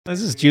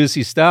This is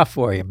juicy stuff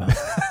for you, man.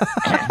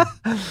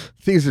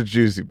 These are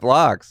juicy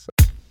blocks.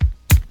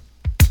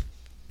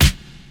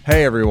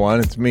 Hey everyone,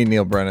 it's me,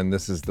 Neil Brennan.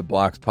 This is the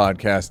Blocks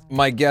Podcast.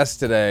 My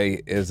guest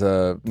today is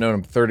known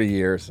him 30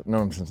 years. I've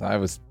known him since I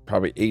was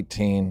probably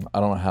 18. I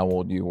don't know how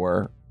old you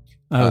were.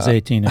 I was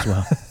 18 as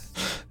well.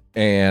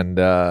 And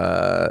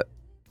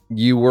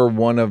you were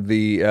one of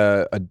the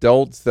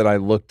adults that I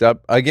looked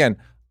up. Again,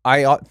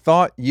 I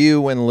thought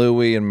you and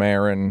Louie and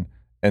Marin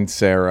and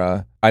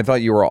Sarah, I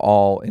thought you were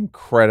all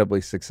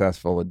incredibly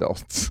successful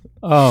adults.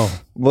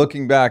 Oh.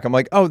 Looking back, I'm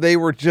like, oh, they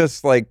were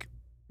just like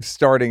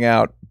starting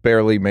out,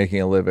 barely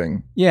making a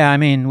living. Yeah, I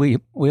mean,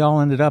 we all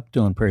ended up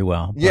doing pretty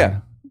well.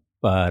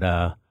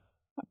 But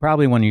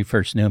probably when you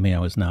first knew me, I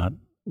was not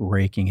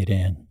raking it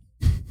in.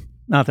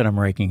 Not that I'm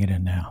raking it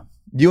in now.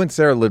 You and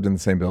Sarah lived in the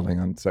same building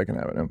on 2nd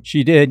Avenue.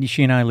 She did.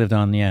 She and I lived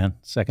on,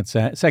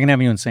 2nd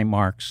Avenue in St.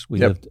 Mark's. We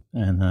lived,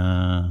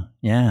 and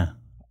yeah.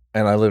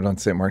 And I lived on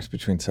St. Mark's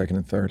between 2nd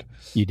and 3rd.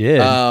 You did.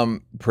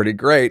 Pretty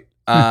great.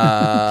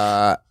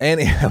 Anyhow,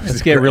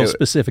 let's get real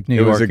specific, New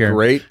York. It was a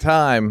great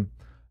time.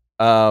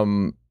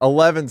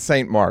 11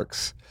 St.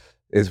 Mark's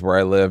is where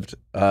I lived.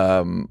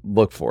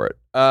 Look for it.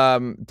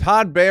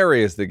 Todd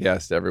Barry is the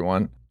guest,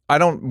 everyone.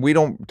 We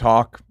don't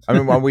talk. I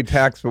mean, when we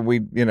text, but we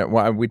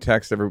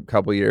text every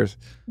couple of years.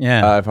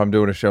 Yeah. If I'm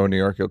doing a show in New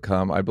York, you'll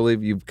come. I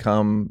believe you've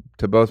come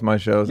to both my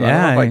shows. Yeah. I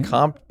don't know if I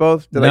comped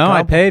both.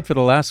 I paid for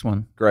the last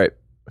one. Great.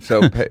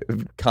 So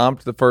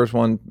comped the first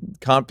one,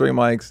 comped 3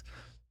 mics,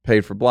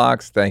 paid for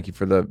blocks. Thank you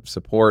for the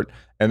support.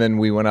 And then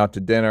we went out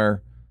to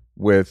dinner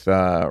with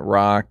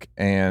Rock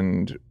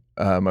and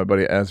my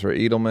buddy Ezra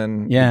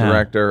Edelman, the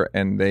director,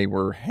 and they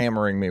were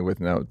hammering me with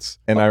notes.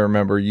 And I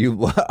remember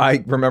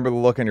I remember the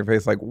look on your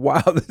face like,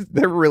 wow,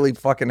 they're really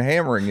fucking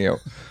hammering you.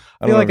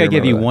 I feel like I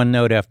gave you one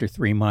note after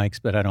 3 mics,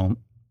 but I don't,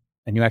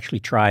 and you actually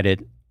tried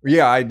it.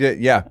 Yeah, I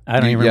did. Yeah. I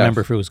don't even remember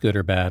if it was good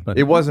or bad, but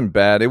it wasn't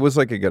bad. It was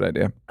like a good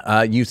idea.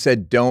 You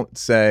said, don't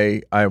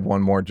say I have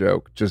one more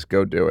joke. Just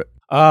go do it.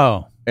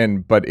 Oh.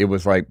 But it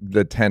was like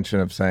the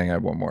tension of saying I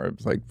have one more.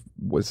 It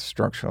was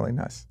structurally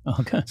nice.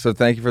 Okay. So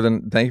thank you for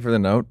the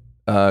note.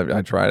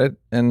 I tried it.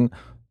 And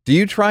do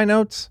you try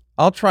notes?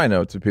 I'll try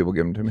notes if people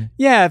give them to me.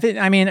 Yeah.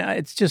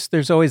 It's just,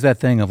 there's always that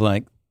thing of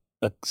like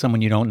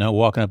someone you don't know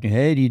walking up to you,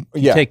 hey, do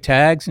you take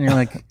tags? And you're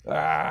like,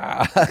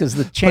 because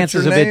the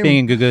chances of it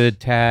being a good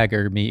tag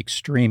are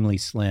extremely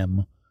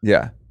slim.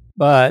 Yeah.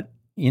 But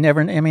you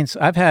never, I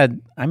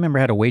remember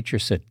I had a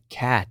waitress at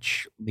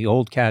Catch, the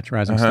old Catch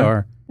Rising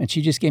Star, and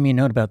she just gave me a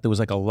note about there was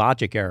like a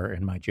logic error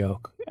in my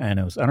joke. And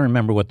I don't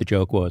remember what the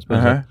joke was, but it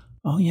was like,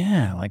 oh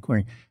yeah, like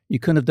where you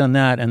couldn't have done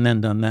that and then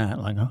done that.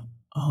 Like,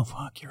 oh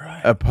fuck, you're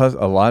right.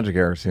 A logic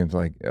error seems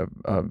like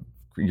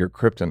your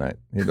kryptonite.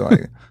 You'd be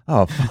like,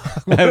 oh,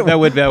 fuck. What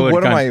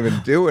am I even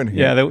doing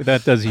here? Yeah,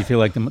 that does you feel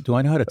like, do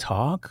I know how to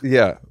talk?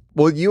 Yeah.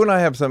 Well, you and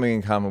I have something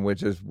in common,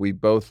 which is we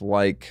both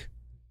like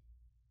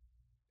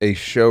a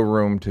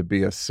showroom to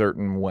be a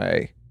certain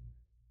way.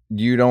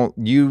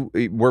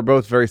 We're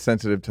both very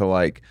sensitive to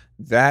like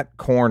that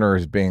corner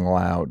is being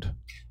loud.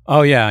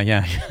 Oh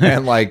yeah.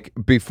 And like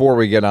before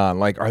we get on,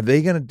 like, are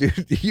they gonna do?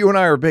 You and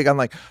I are big. I'm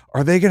like,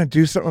 are they gonna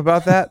do something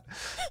about that?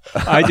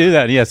 I do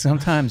that. Yeah.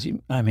 Sometimes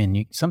you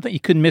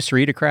couldn't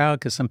misread a crowd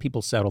because some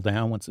people settle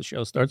down once the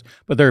show starts,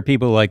 but there are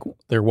people like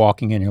they're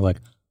walking in. You're like,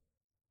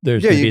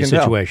 there's gonna be a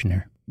situation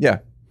here. Yeah.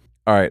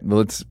 All right.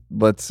 Let's.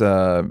 But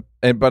I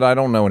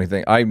don't know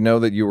anything. I know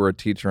that you were a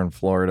teacher in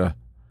Florida.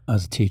 I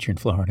was a teacher in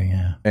Florida.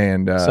 Yeah.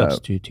 And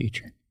substitute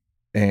teacher.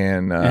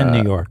 And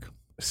New York.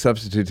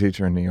 Substitute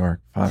teacher in New York.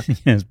 Fuck.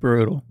 It's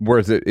brutal.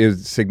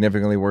 Is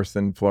significantly worse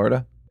than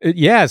Florida?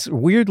 Yes.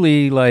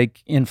 Weirdly,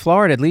 like in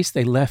Florida, at least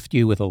they left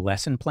you with a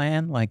lesson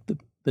plan. Like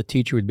the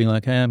teacher would be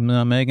like, hey, I'm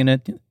not making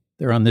it.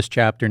 They're on this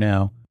chapter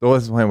now. The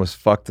lesson plan was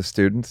fuck the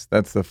students.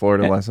 That's the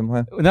Florida lesson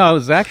plan? No, it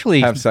was actually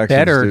have sex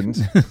better. With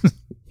students.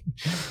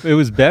 It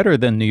was better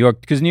than New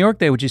York because New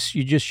York, you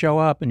just show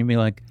up and you'd be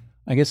like,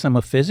 I guess I'm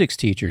a physics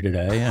teacher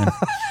today.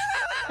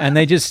 And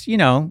they just, you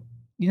know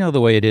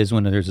the way it is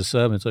when there's a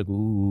sub, it's like,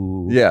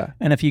 ooh. Yeah.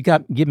 And if you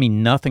give me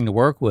nothing to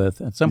work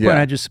with, at some point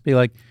I'd just be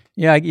like,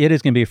 yeah, it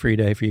is going to be a free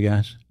day for you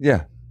guys.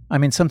 Yeah. I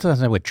mean,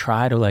 sometimes I would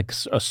try to like,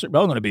 I'm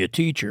going to be a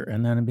teacher.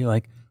 And then I'd be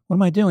like, what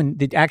am I doing?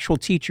 The actual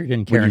teacher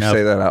didn't care enough. Would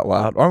you say that out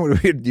loud? I'm going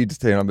to be, you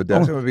just stay on the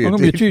desk. I'm going to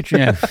be a teacher,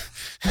 yeah.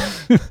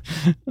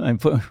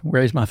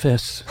 Raise my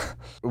fists.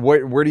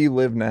 Where do you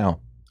live now?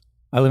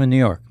 I live in New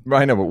York.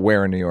 I know, but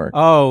where in New York?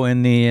 Oh,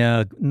 in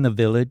the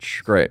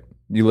village. Great.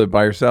 You live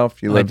by yourself?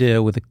 I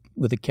do,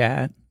 with a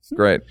cat.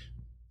 Great.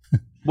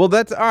 Well,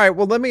 that's all right.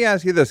 Well, let me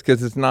ask you this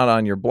because it's not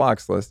on your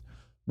blocks list,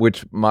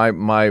 which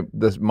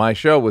my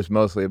show was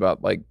mostly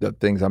about like the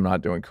things I'm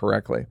not doing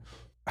correctly.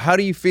 How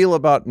do you feel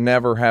about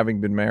never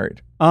having been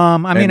married? I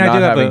mean, I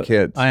do have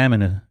kids. I am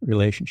in a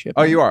relationship.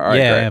 Oh, you are? All right,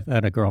 yeah, great. I've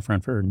had a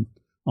girlfriend for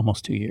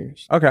almost 2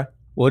 years. Okay.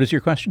 What is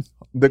your question?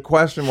 The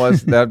question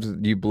was that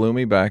you blew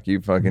me back.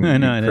 You fucking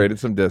created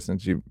some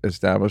distance. You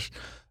established,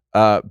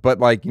 but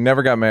like you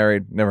never got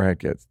married, never had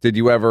kids. Did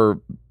you ever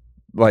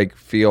like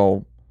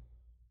feel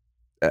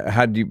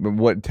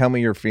tell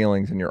me your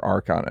feelings and your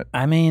arc on it.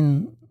 I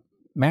mean,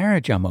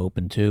 marriage I'm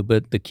open to,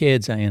 but the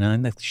kids,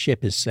 the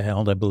ship has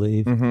sailed, I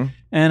believe. Mm-hmm.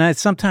 And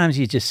sometimes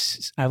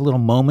I have little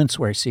moments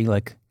where I see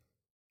like,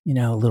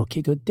 a little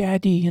kid go,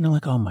 Daddy,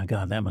 like, oh my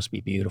God, that must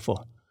be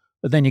beautiful.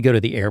 But then you go to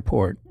the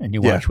airport and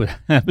you watch what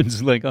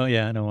happens. Like, oh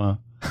yeah, I know.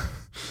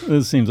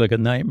 This seems like a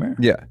nightmare.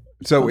 Yeah.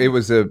 So it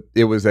was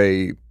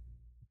a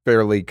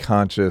fairly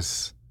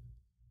conscious,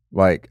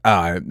 like,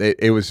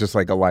 it was just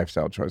like a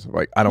lifestyle choice of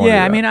like, I don't want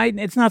to do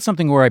that. It's not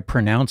something where I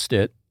pronounced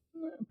it,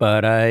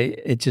 but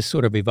it just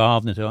sort of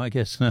evolved into, I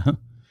guess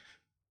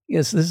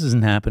this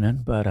isn't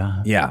happening, but.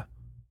 Yeah.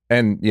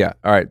 And yeah.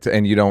 All right.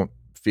 And you don't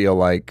feel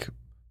like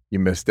you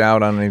missed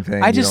out on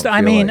anything?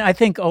 I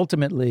think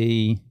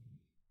ultimately,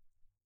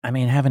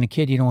 having a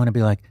kid, you don't want to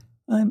be like,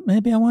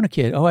 maybe I want a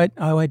kid. Oh, I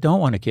don't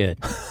want a kid.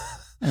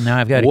 And now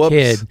I've got a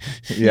kid.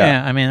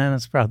 Yeah.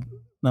 That's probably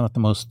not the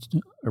most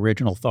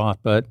original thought,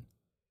 but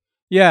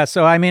yeah.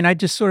 So, I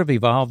just sort of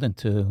evolved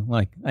into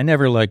like, I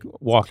never like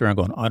walked around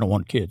going, I don't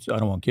want kids. I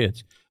don't want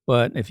kids.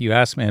 But if you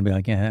ask me, I'd be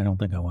like, yeah, I don't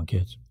think I want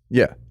kids.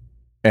 Yeah.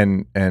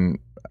 And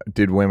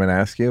did women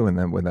ask you, and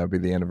then would that be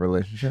the end of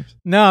relationships?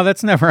 No,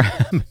 that's never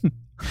happened.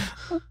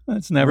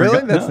 That's never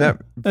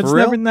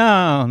really.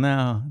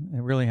 No,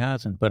 it really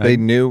hasn't. But they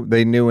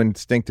knew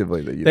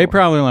instinctively that you. They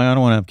probably like, I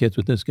don't want to have kids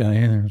with this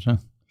guy either. So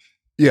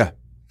yeah,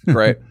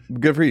 right.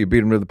 Good for you. Beat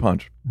them to the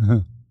punch.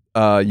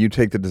 Uh-huh. You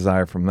take the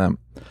desire from them.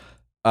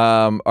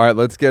 All right,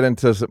 let's get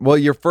into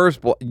your first.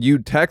 You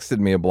texted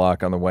me a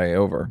block on the way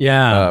over.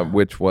 Yeah,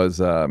 which was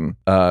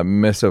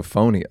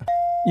misophonia.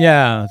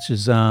 Yeah, which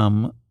is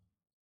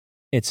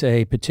it's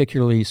a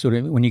particularly sort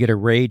of when you get a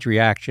rage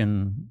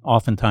reaction,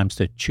 oftentimes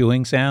to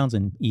chewing sounds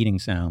and eating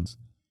sounds,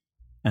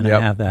 and I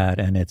have that,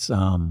 and it's.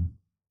 Do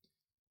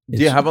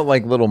you have a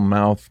like little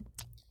mouth?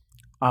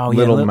 Oh,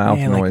 little mouth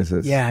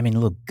noises. Like,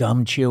 little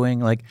gum chewing.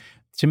 Like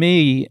to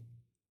me,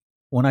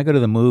 when I go to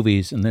the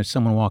movies and there's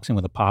someone walks in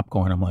with a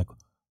popcorn, I'm like,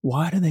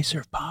 why do they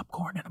serve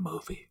popcorn in a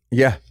movie?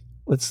 Yeah,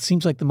 it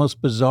seems like the most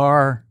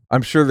bizarre.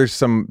 I'm sure there's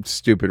some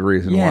stupid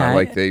reason why,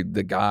 like the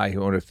guy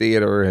who owned a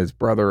theater, his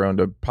brother owned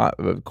a pot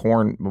of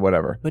corn,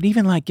 whatever. But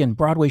even like in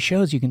Broadway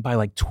shows, you can buy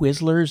like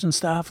Twizzlers and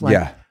stuff.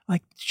 Like,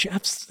 like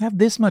chefs have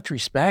this much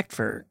respect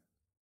for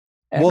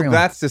everyone. Well,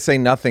 that's to say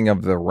nothing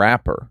of the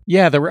rapper.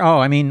 Yeah,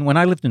 when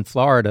I lived in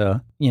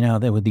Florida,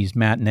 there were these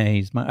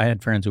matinees. I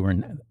had friends who were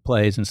in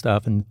plays and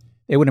stuff, and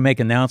they would make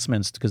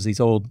announcements because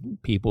these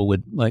old people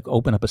would like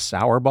open up a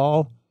sour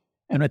ball,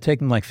 and it'd take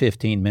them like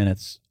 15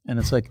 minutes, and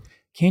it's like,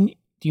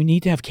 do you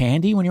need to have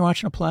candy when you're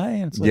watching a play?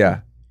 And it's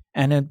like,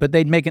 but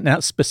they'd make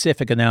a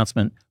specific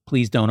announcement.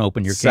 Please don't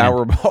open your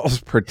sour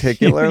balls,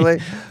 particularly.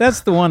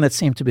 That's the one that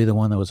seemed to be the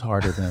one that was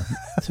harder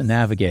to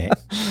navigate.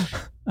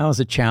 That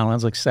was a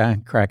challenge, like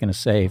cracking a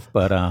safe.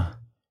 But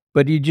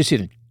you just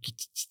hear it.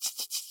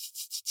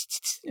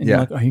 And you're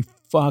like, are you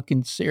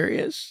fucking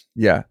serious?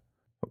 Yeah.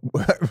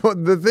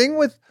 The thing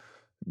with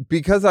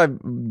because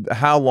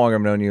how long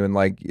I've known you and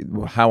like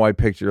how I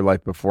pictured your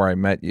life before I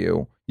met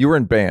you. You were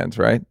in bands,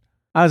 right?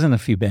 I was in a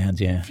few bands,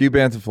 yeah. A few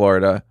bands in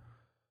Florida.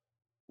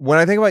 When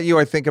I think about you,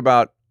 I think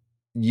about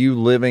you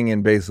living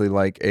in basically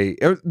like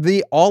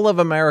all of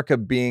America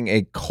being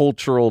a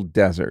cultural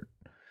desert,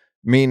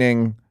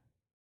 meaning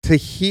to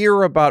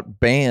hear about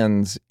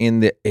bands in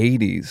the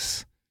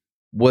 80s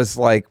was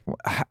like,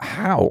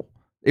 how?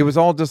 It was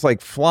all just like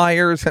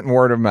flyers and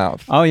word of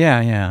mouth. Oh,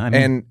 yeah.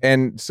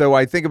 And so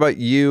I think about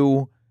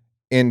you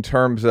in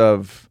terms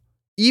of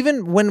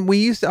even when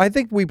I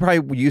think we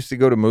probably used to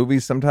go to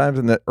movies sometimes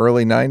in the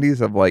early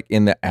 90s of like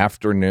in the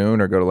afternoon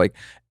or go to like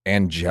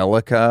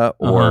Angelica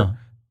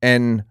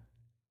and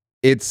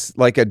it's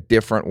like a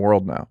different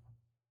world now.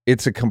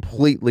 It's a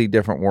completely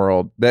different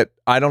world that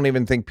I don't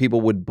even think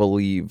people would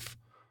believe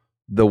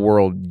the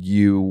world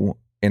you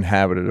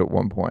inhabited at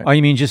one point. Oh,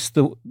 you mean just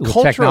the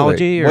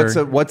technology?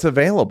 Or? What's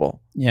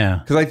available? Yeah.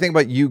 Because I think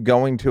about you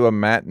going to a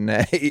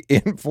matinee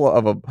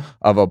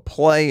of a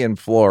play in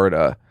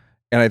Florida,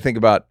 and I think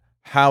about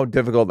how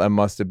difficult that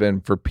must have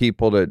been for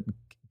people to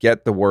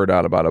get the word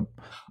out about a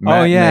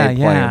matinee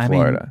play in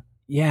Florida.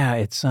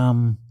 It's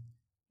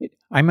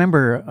I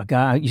remember a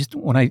guy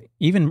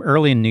even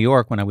early in New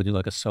York when I would do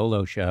like a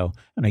solo show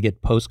and I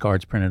get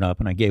postcards printed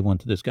up and I gave one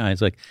to this guy.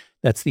 He's like,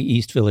 that's the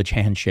East Village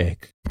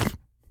handshake.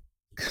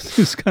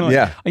 It's kind of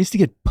like, I used to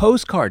get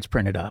postcards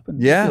printed up and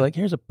be like,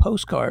 here's a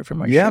postcard from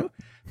my show.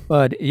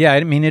 But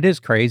it is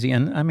crazy.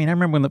 And I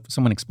remember when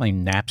someone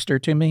explained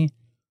Napster to me,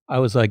 I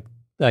was like,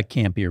 that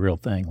can't be a real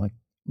thing. Like,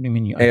 what do you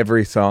mean?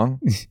 Every song?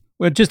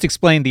 Well, just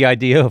explain the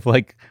idea of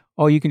like,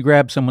 oh, you can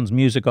grab someone's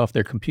music off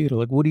their computer.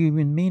 Like, what do you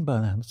even mean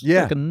by that? It's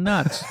fucking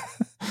nuts.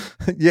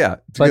 Yeah.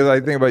 Because I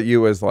think about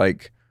you as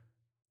like,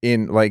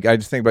 I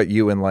just think about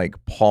you in like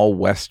Paul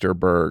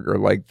Westerberg or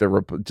like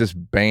just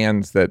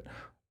bands that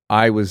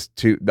I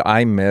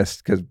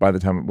missed because by the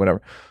time,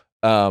 whatever.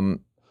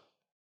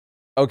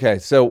 Okay.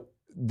 So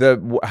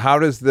how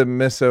does the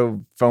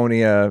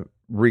misophonia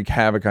wreak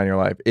havoc on your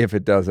life, if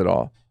it does at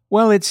all?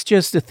 Well, it's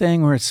just a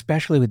thing where,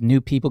 especially with new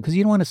people, because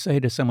you don't want to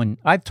say to someone,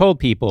 I've told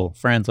people,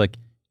 friends, like,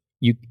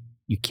 you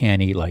you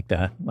can't eat like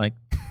that. Like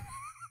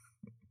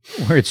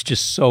where it's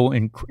just so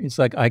it's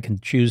like I can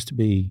choose to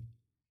be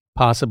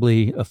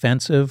possibly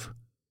offensive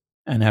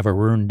and have a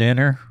ruined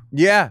dinner.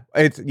 Yeah,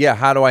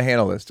 how do I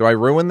handle this? Do I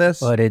ruin this?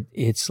 But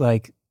it's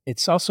like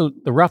it's also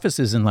the roughest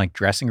is in like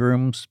dressing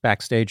rooms,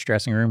 backstage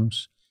dressing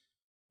rooms.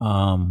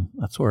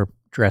 That's where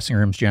dressing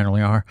rooms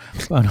generally are.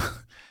 But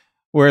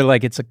where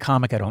like it's a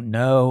comic I don't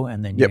know,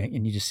 and then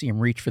you just see him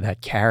reach for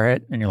that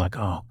carrot, and you're like,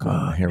 oh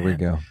god, here we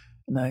go.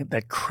 And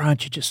that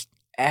crunch, it just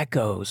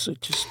echoes.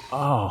 It just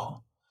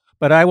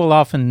But I will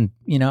often,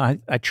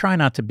 I try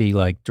not to be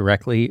like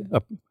directly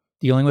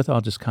dealing with.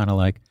 I'll just kind of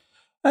like,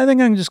 I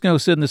think I'm just going to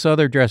sit in this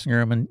other dressing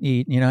room and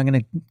eat. I'm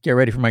going to get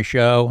ready for my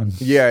show.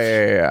 And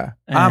yeah.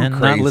 I'm and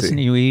crazy. not listen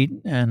to you eat.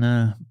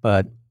 And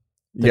but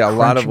a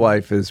lot of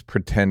life is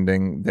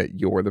pretending that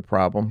you're the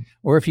problem.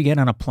 Or if you get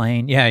on a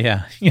plane,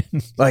 yeah.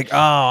 Like, oh,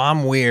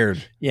 I'm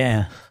weird.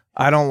 Yeah.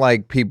 I don't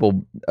like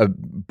people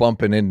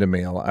bumping into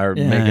me or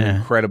making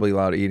incredibly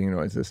loud eating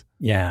noises.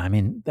 Yeah, I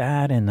mean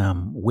that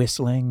and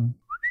whistling.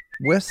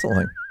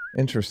 Whistling,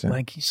 interesting.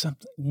 Like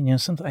something.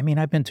 I mean,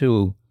 I've been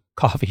to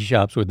coffee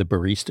shops where the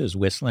barista is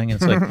whistling.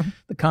 And it's like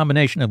the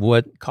combination of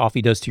what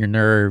coffee does to your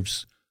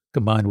nerves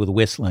combined with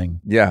whistling.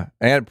 Yeah,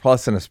 and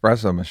plus an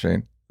espresso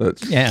machine.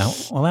 Yeah,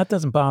 well, that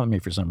doesn't bother me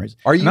for some reason.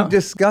 Are you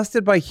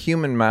disgusted by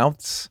human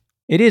mouths?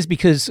 It is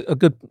because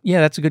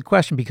that's a good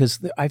question because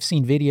I've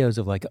seen videos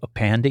of like a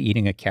panda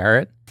eating a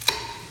carrot.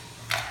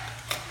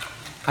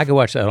 I could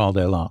watch that all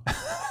day long.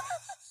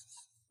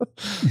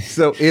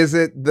 So is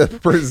it the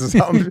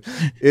presumption?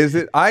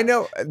 I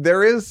know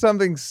there is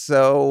something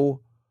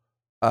so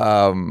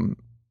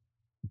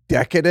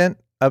decadent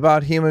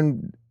about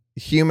human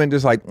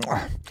just like,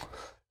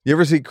 you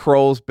ever see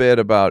Kroll's bit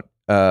about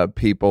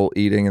people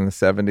eating in the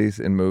 70s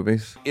in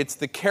movies? It's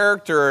the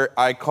character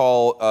I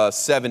call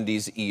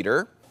 70s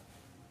eater.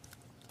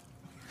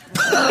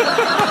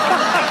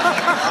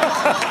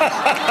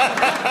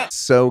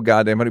 So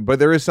goddamn funny. But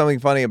there is something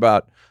funny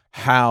about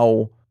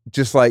how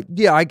just like,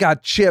 I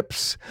got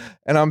chips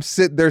and I'm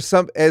sitting there's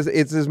some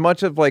it's as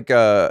much of like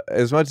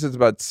as much as it's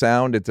about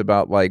sound, it's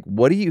about like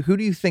who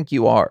do you think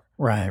you are?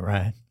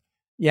 Right.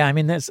 Yeah, I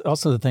mean that's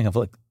also the thing of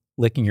like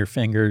licking your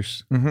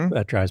fingers. Mm-hmm.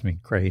 That drives me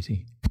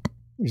crazy.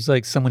 It's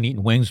like someone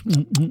eating wings.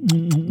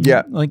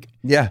 Yeah. Like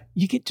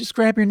you get just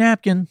grab your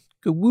napkin,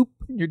 go whoop,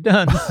 and you're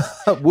done.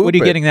 What are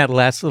you getting that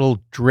last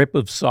little drip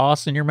of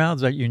sauce in your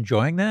mouth? Are you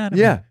enjoying that?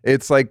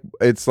 It's like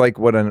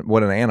what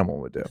an animal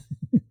would do.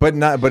 But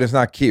it's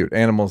not cute.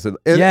 Animals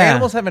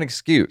have an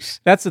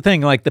excuse. That's the thing,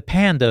 like the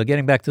panda,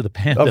 getting back to the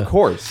panda. Of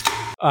course.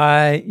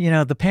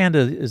 The panda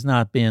is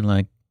not being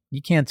like,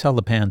 you can't tell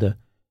the panda,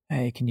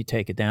 hey, can you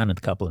take it down in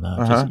a couple of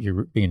notches? Uh-huh.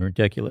 You're being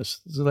ridiculous.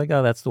 It's like,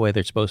 oh, that's the way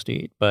they're supposed to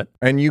eat.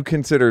 And you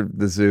consider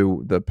the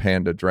zoo the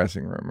panda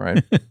dressing room,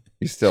 right?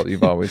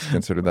 You've always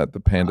considered that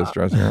the panda's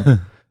dressing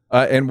room.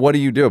 And what do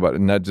you do about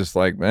it? Not just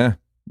like,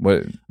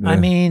 what? I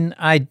mean,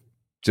 I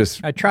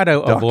try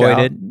to avoid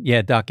it.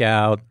 Yeah, duck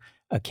out.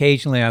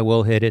 Occasionally, I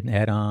will hit it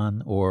head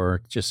on,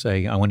 or just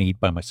say I want to eat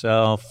by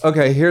myself.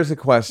 Okay, here's a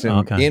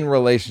question: in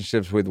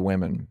relationships with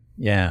women,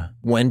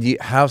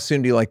 how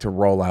soon do you like to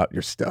roll out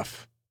your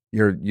stuff,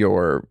 your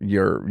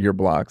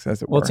blocks,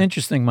 as it were? Well, it's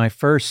interesting. My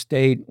first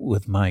date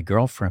with my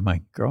girlfriend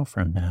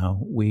now,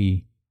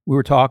 we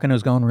were talking. It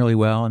was going really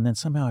well, and then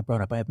somehow I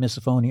brought up I have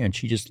misophonia, and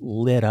she just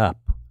lit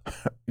up.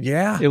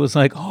 Yeah. It was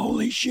like,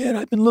 holy shit,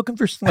 I've been looking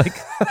for, like,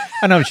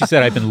 I know she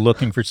said I've been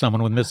looking for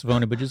someone with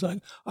misophonia, but just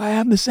like, I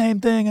have the same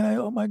thing. And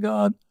oh my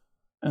God.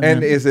 And then,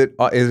 does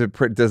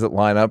it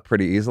line up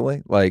pretty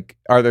easily? Like,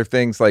 are there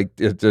things like,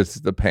 does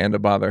the panda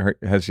bother her?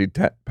 Has she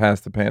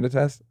passed the panda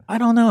test? I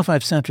don't know if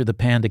I've sent her the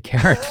panda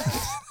carrot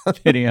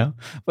video,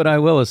 but I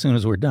will as soon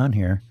as we're done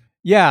here.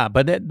 Yeah.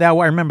 But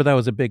I remember that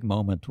was a big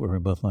moment where we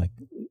both like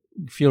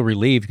feel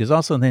relieved because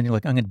also then you're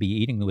like, I'm going to be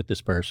eating with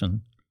this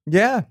person.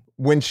 Yeah.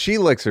 When she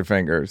licks her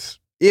fingers,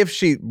 if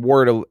she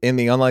were to, in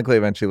the unlikely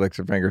event she licks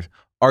her fingers,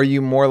 are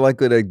you more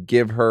likely to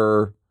give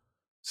her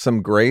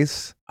some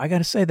grace? I got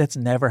to say that's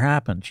never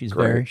happened. She's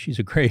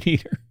a great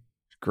eater.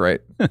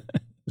 Great.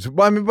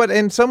 But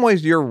in some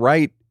ways you're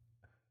right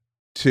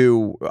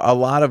to a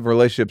lot of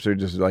relationships are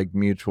just like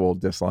mutual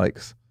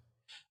dislikes.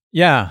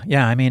 Yeah.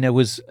 I mean,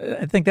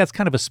 I think that's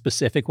kind of a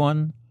specific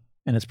one.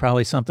 And it's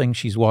probably something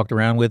she's walked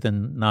around with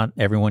and not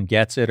everyone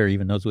gets it or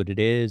even knows what it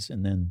is.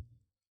 And then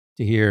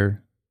to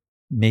hear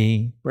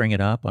me bring it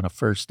up on a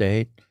first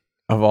date.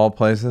 Of all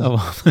places?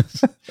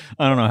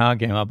 I don't know how it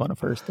came up on a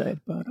first date,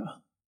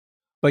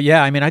 but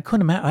yeah, I mean, I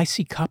couldn't imagine. I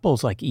see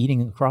couples like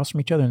eating across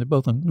from each other and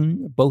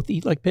they both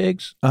eat like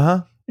pigs.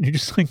 Uh-huh. And you're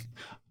just like,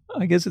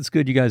 I guess it's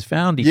good you guys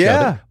found each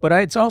other. But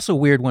it's also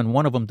weird when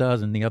one of them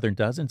does and the other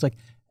doesn't. It's like,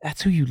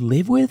 that's who you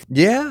live with?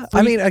 Yeah.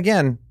 I mean,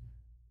 again,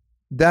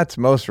 that's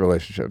most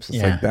relationships.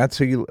 It's like, that's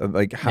who you,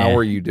 like, how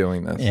are you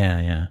doing this?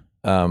 Yeah.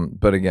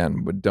 But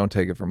again, don't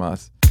take it from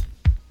us.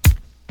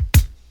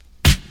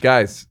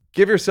 Guys,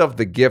 give yourself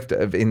the gift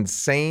of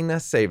insane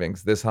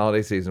savings this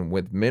holiday season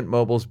with Mint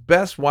Mobile's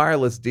best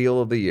wireless deal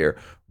of the year.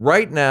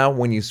 Right now,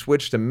 when you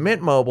switch to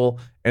Mint Mobile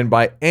and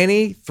buy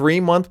any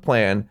 3-month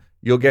plan,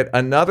 you'll get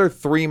another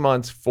 3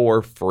 months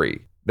for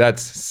free.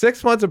 That's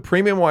 6 months of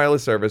premium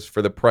wireless service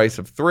for the price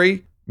of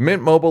 3.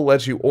 Mint Mobile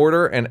lets you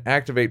order and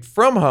activate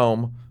from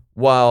home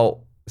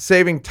while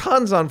saving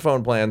tons on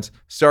phone plans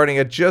starting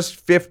at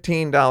just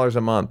 $15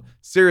 a month.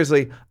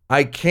 Seriously,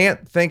 I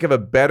can't think of a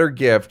better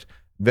gift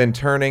than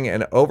turning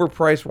an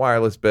overpriced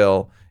wireless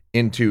bill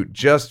into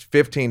just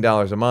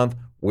 $15 a month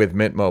with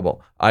Mint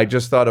Mobile. I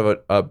just thought of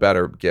a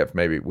better gift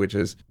maybe, which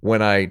is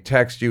when I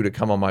text you to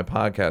come on my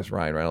podcast,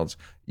 Ryan Reynolds,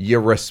 you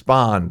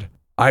respond,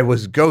 I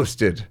was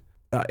ghosted.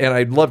 And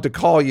I'd love to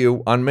call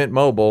you on Mint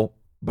Mobile,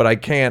 but I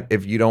can't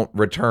if you don't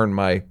return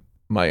my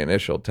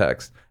initial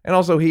text. And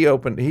also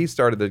he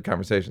started the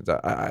conversations.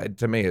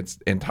 To me, it's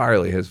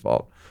entirely his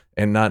fault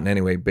and not in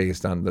any way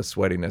based on the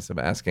sweatiness of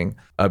asking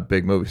a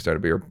big movie star to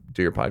do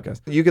your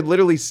podcast. You could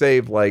literally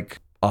save like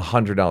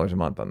 $100 a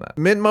month on that.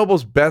 Mint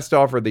Mobile's best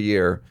offer of the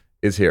year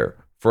is here.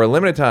 For a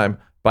limited time,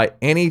 buy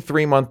any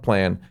 3-month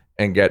plan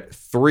and get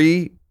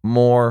 3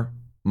 more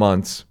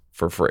months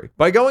for free.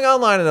 By going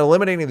online and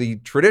eliminating the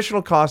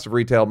traditional cost of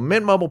retail,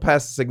 Mint Mobile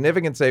passes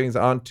significant savings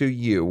on to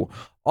you.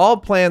 All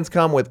plans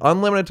come with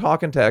unlimited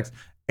talk and text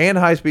and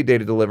high-speed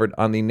data delivered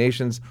on the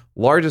nation's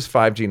largest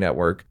 5G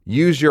network.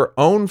 Use your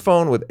own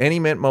phone with any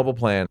Mint Mobile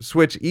plan.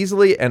 Switch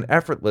easily and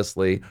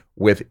effortlessly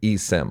with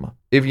eSIM.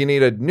 If you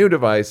need a new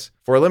device,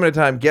 for a limited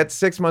time, get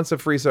 6 months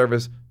of free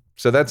service.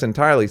 So that's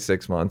entirely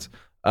 6 months.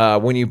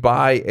 When you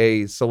buy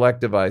a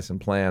select device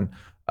and plan,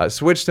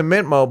 switch to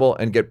Mint Mobile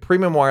and get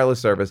premium wireless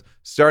service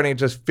starting at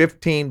just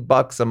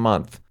 $15 a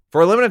month.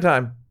 For a limited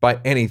time, buy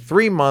any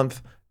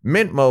 3-month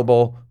Mint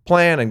Mobile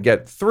plan and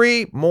get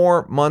 3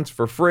 more months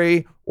for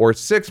free or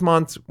 6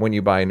 months when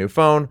you buy a new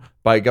phone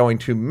by going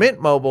to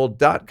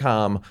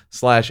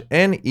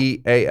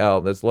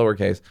mintmobile.com/NEAL. That's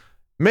lowercase.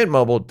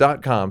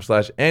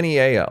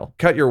 mintmobile.com/NEAL.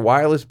 Cut your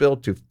wireless bill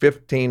to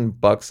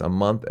 $15 a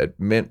month at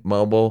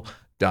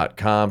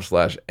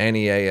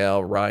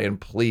mintmobile.com/NEAL. Ryan,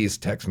 please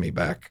text me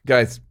back.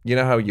 Guys, you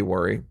know how you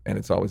worry, and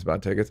it's always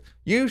about tickets.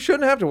 You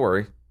shouldn't have to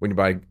worry when you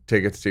buy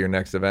tickets to your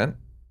next event.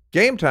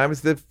 Game Time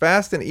is the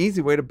fast and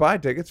easy way to buy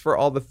tickets for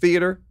all the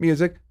theater,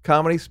 music,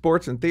 comedy,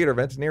 sports, and theater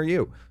events near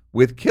you.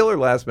 With killer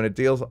last-minute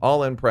deals,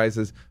 all-in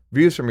prices,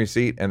 views from your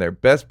seat, and their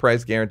best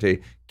price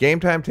guarantee,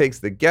 Game Time takes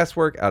the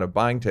guesswork out of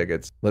buying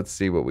tickets. Let's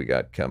see what we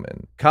got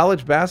coming.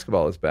 College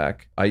basketball is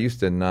back. I used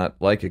to not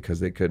like it because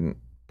they couldn't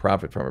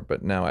profit from it,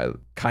 but now I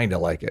kind of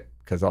like it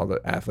because all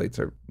the athletes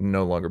are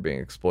no longer being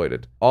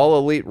exploited. All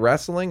Elite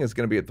Wrestling is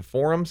going to be at the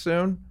Forum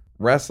soon.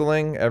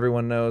 Wrestling,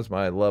 everyone knows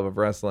my love of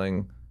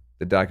wrestling.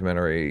 The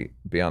documentary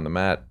Beyond the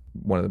Mat,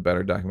 one of the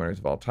better documentaries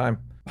of all time.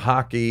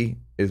 Hockey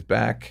is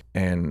back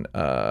and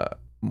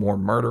more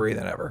murdery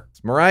than ever.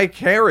 It's Mariah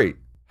Carey,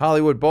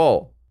 Hollywood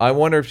Bowl. I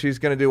wonder if she's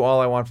going to do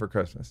All I Want for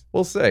Christmas.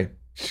 We'll see.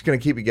 She's going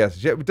to keep you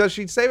guessing. Does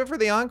she save it for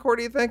the encore,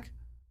 do you think?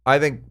 I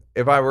think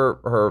if I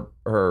were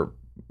her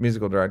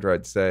musical director,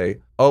 I'd say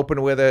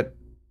open with it,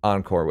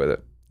 encore with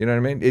it. You know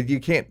what I mean? You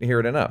can't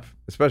hear it enough,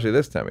 especially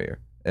this time of year.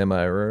 Am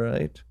I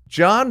right?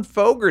 John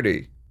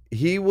Fogerty.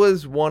 He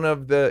was one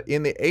of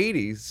in the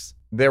 80s,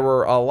 there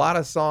were a lot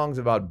of songs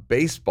about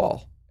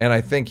baseball, and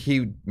I think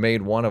he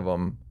made one of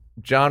them.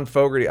 John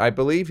Fogerty, I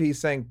believe he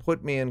sang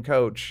Put Me in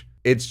Coach.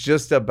 It's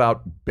just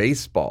about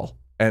baseball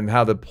and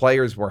how the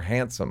players were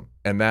handsome,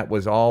 and that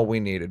was all we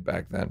needed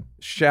back then.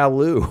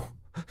 Shalou.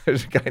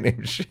 There's a guy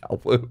named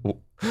Shalou.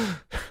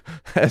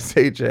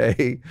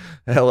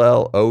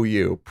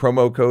 SHALLOU.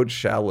 Promo code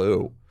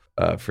Shalou.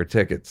 For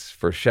tickets,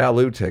 for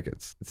Shalou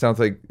tickets. It sounds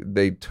like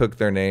they took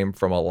their name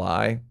from a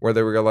lie where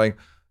they were like,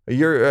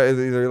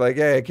 they're like,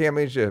 hey, I can't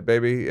meet you,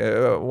 baby.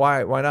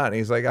 Why not? And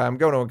he's like, I'm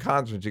going to a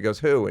concert. And she goes,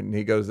 who? And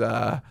he goes,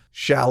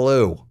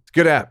 Shalou. It's a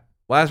good app.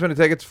 Last minute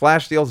tickets,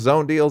 flash deals,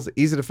 zone deals,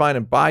 easy to find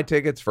and buy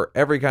tickets for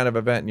every kind of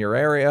event in your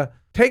area.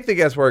 Take the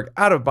guesswork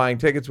out of buying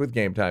tickets with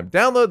Game Time.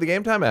 Download the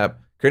Game Time app,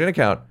 create an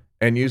account,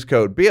 and use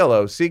code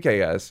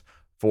BLOCKS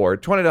for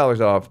 $20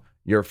 off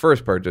your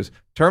first purchase.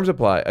 Terms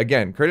apply.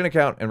 Again, create an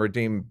account and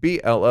redeem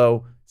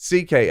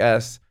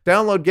BLOCKS.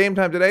 Download Game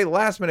Time today.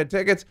 Last minute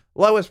tickets,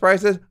 lowest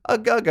prices,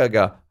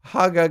 ga-ga-ga,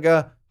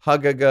 ha-ga-ga,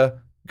 ha-ga-ga,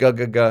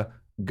 ga-ga-ga,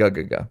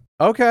 ga-ga-ga.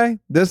 Okay,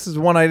 this is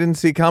one I didn't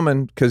see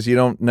coming because you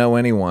don't know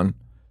anyone.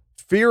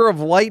 Fear of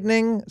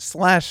lightning /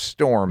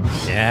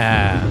 storms.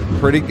 Yeah.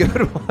 Pretty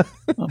good one.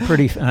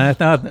 I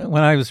thought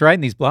when I was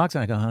writing these blocks,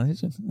 I go, I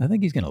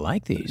think he's going to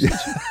like these.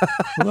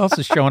 Who else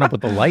is showing up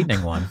with the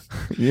lightning one?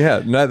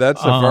 Yeah, no,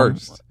 that's the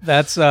first.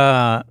 That's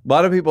a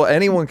lot of people,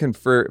 anyone can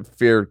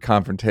fear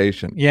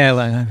confrontation.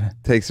 Yeah.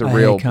 Takes a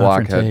real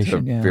blockhead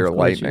to fear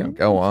lightning.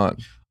 Go on.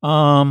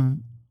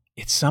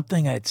 It's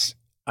something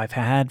I've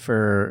had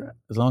for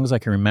as long as I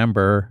can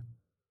remember.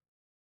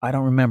 I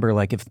don't remember,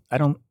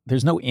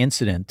 there's no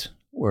incident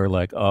where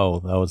oh,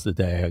 that was the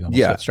day I almost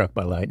got struck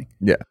by lightning.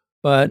 Yeah.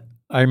 But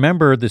I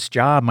remember this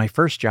job. My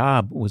first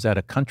job was at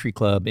a country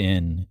club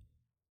in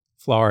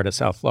Florida,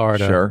 South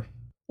Florida. Sure.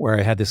 Where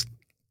I had this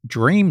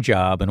dream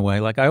job in a way.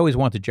 I always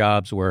wanted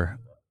jobs where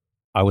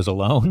I was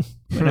alone.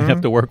 I didn't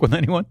have to work with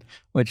anyone,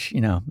 which,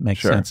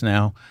 makes sense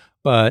now.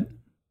 But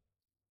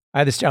I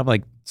had this job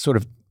sort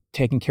of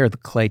taking care of the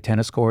clay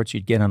tennis courts.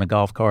 You'd get on a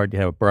golf cart, you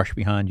have a brush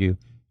behind you,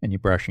 and you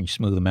brush and you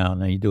smooth them out,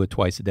 and then you do it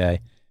twice a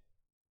day.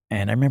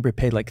 And I remember it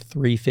paid like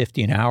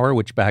 $3.50 an hour,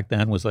 which back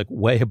then was like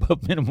way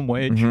above minimum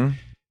wage.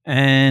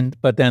 Mm-hmm.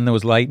 But then there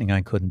was lightning.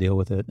 I couldn't deal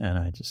with it,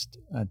 and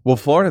Well,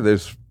 Florida,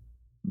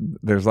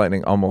 there's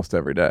lightning almost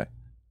every day.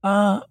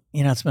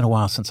 It's been a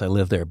while since I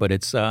lived there, but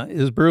it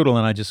was brutal,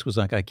 and I just was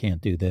like, I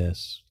can't do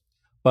this.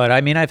 But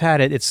I mean, I've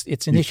had it. It's an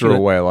issue. You threw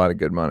away a lot of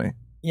good money.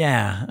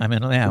 Yeah, I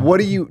mean, yeah. What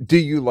do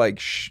you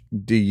like?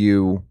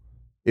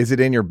 Is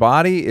it in your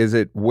body?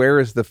 Where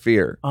is the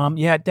fear?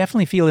 Yeah,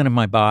 definitely feel it in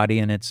my body,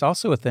 and it's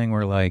also a thing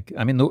where, like,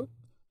 I mean, the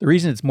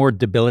reason it's more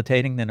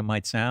debilitating than it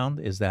might sound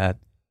is that,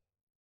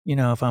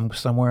 if I'm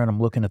somewhere and I'm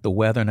looking at the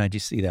weather and I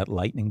just see that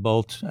lightning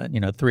bolt,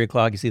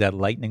 3:00, you see that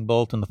lightning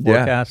bolt in the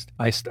forecast,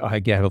 I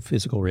get a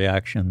physical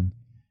reaction,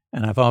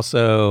 and I've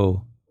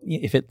also,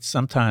 if it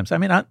sometimes, I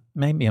mean,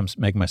 maybe I'm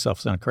making myself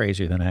sound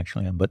crazier than I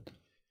actually am, but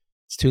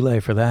it's too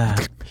late for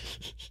that.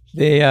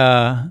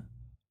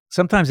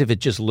 Sometimes if it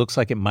just looks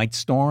like it might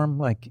storm,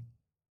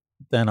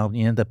 then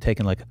you end up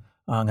taking I'm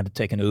going to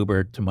take an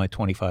Uber to my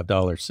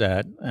 $25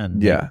 set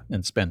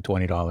and spend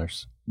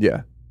 $20.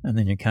 Yeah. And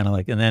then you're kind of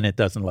and then it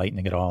doesn't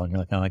lightning at all. And you're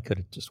like, oh, I could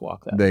have just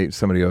walked that.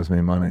 Somebody owes me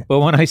money.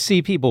 But when I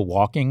see people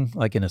walking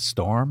in a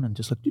storm and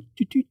just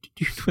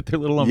with their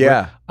little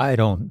umbrella,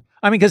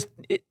 because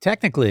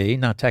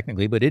not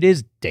technically, but it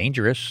is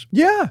dangerous.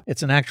 Yeah.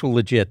 It's an actual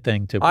legit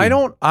thing to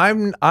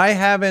I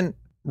haven't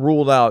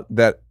ruled out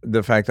that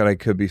the fact that I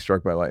could be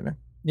struck by lightning.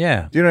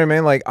 Yeah. Do you know what I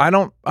mean? Like, I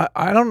don't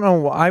know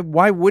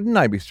why wouldn't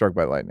I be struck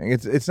by lightning?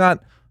 It's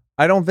not,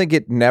 I don't think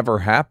it never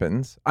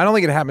happens. I don't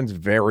think it happens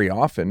very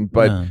often,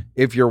 but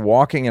if you're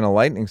walking in a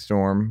lightning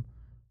storm,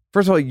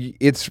 first of all,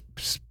 it's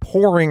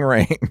pouring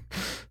rain.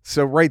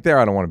 So right there,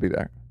 I don't want to be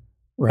there.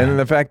 Right. And then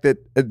the fact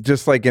that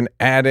just like in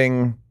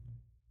adding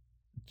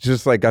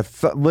just like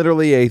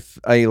literally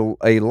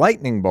a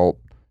lightning bolt,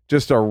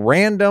 just a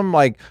random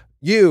that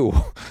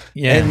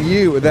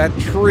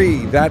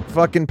tree, that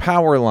fucking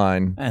power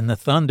line, and the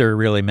thunder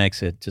really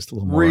makes it just a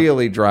little more.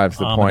 Really drives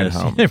the point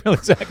home.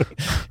 Exactly.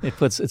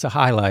 It's a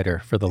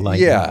highlighter for the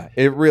lightning. Yeah,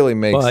 it really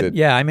makes it.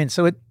 Yeah, I mean,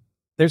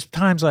 there's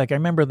times I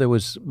remember there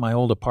was my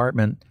old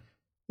apartment.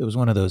 There was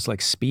one of those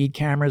speed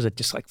cameras that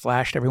just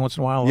flashed every once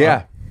in a while.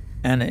 Yeah.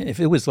 And if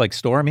it was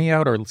stormy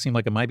out or it seemed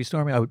like it might be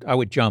stormy, I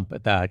would jump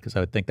at that because I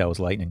would think that was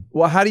lightning.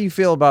 Well, how do you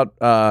feel about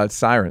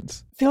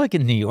sirens? I feel like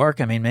in New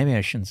York, I mean, maybe I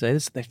shouldn't say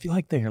this, they feel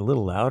like they're a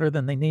little louder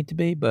than they need to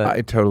be. But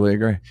I totally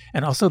agree.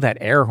 And also that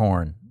air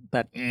horn,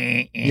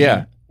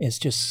 is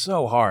just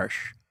so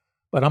harsh.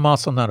 But I'm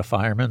also not a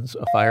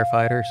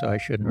firefighter, so I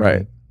shouldn't.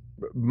 Right.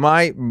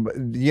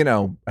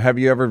 Have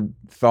you ever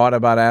thought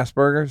about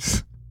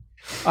Asperger's?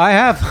 I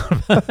have.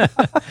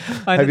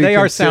 They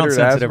are sound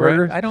sensitive,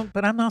 Asperger's? right? I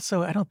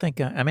don't think,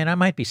 I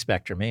might be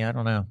spectrum-y. I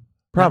don't know.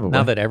 Probably.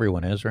 Now that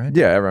everyone is, right?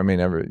 Yeah,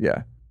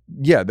 yeah.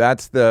 Yeah,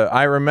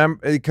 I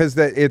remember, because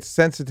its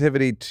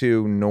sensitivity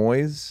to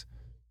noise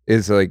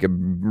is a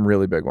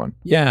really big one.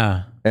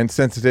 Yeah. And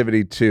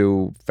sensitivity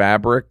to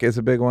fabric is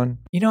a big one.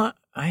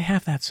 I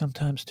have that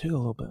sometimes too, a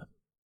little bit.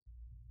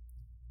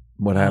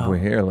 What have we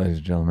here, ladies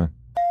and gentlemen?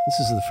 This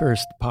is the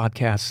first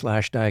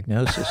podcast /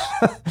 diagnosis.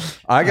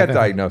 I got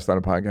diagnosed on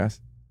a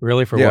podcast.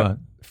 Really? For what?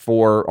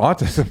 For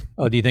autism.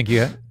 Oh, do you think you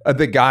had?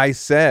 The guy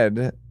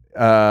said,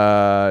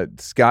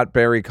 Scott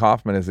Barry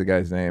Kaufman is the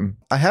guy's name.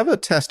 I have a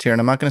test here, and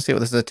I'm not going to say what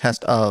this is a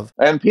test of.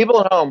 And people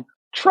at home,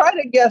 try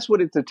to guess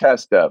what it's a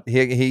test of.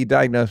 He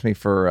diagnosed me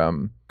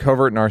for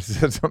covert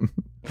narcissism,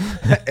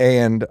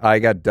 and I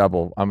got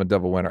double. I'm a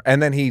double winner. And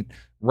then he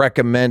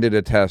recommended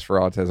a test for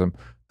autism.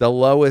 The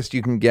lowest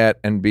you can get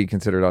and be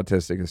considered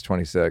autistic is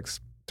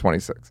 26.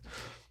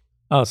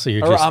 Oh, so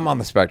you're I'm on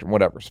the spectrum,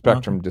 whatever.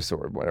 Spectrum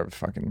disorder, whatever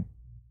fucking.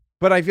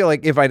 But I feel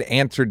like if I'd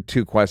answered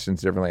two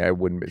questions differently, I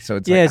wouldn't be. So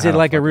it's is it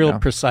like a real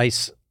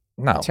precise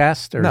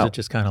test, or is it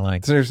just kind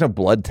of So there's no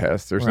blood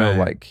test. There's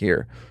no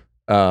here.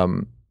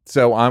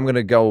 So I'm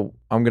gonna go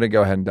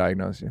ahead and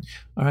diagnose you.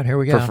 All right, here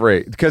we go. For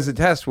free, because the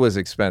test was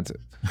expensive.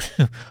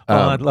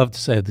 I'd love to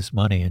save this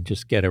money and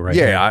just get it right.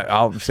 Yeah,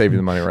 I'll save you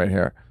the money right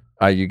here.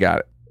 You got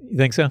it. You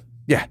think so?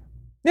 Yeah.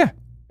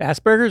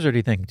 Asperger's, or do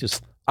you think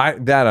just I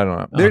don't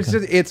know.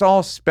 It's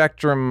all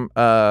spectrum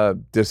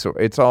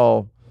disorder. It's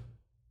all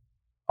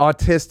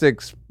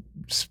autistic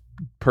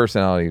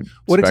personality.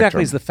 What spectrum.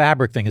 Exactly is the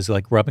fabric thing? Is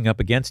it rubbing up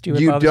against you?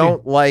 You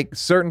don't like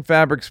certain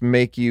fabrics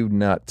make you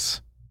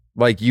nuts.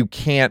 You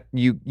can't.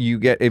 You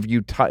get if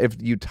you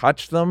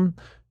touch them,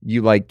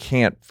 you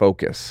can't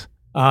focus.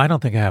 I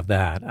don't think I have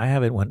that. I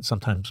have it when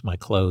sometimes my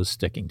clothes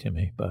sticking to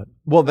me, but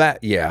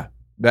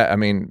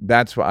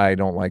that's why I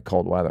don't like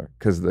cold weather,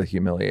 because of the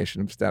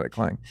humiliation of static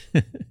clang,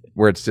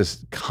 where it's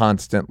just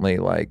constantly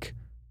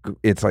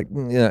it's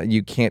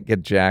you can't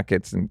get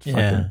jackets and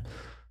fucking,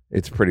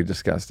 it's pretty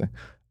disgusting.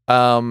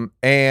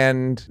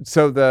 And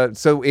so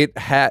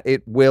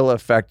it will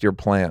affect your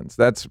plans.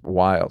 That's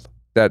wild.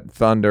 That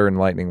thunder and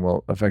lightning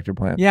will affect your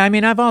plans. Yeah,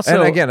 I've also...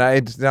 And again,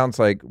 it sounds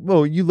like,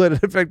 well, you let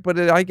it affect, but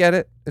I get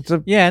it.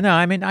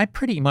 I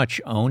pretty much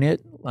own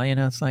it.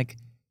 It's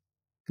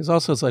Because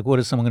also it's like, what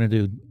is someone going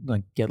to do?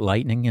 Like get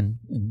lightning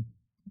and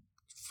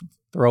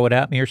throw it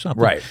at me or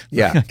something? Right.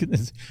 Yeah.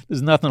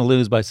 There's nothing to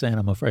lose by saying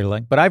I'm afraid of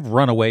lightning. But I've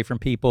run away from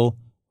people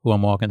who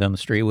I'm walking down the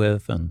street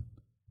with, and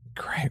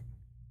Great.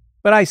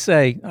 But I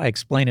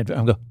explain it.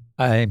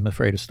 I'm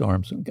afraid of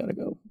storms and gotta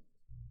go.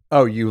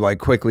 Oh, you like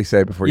quickly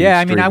say before you Yeah,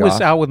 I mean, I was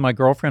off? out with my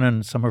girlfriend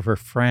and some of her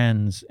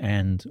friends,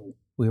 and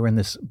we were in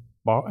this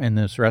bar, in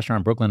this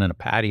restaurant in Brooklyn in a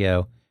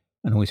patio,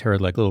 and we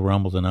heard like little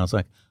rumbles, and I was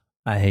like,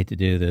 I hate to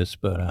do this,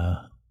 but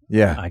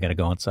yeah, I gotta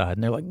go inside.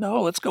 And they're like,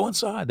 no, let's go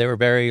inside. They were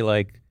very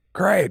like,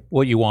 great.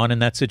 What you want in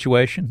that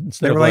situation?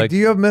 Instead They were of like, do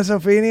you have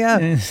mesophenia?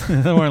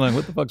 They weren't like,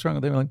 what the fuck's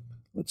wrong? They were like,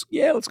 let's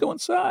go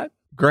inside.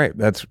 Great.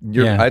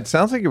 It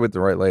sounds like you're with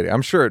the right lady.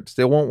 I'm sure it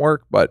still won't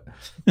work, but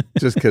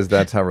just because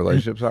that's how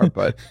relationships are.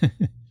 But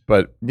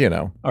you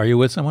know, are you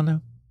with someone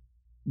now?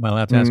 Am I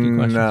allowed to ask you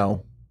questions?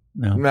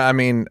 No. I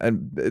mean,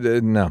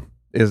 no.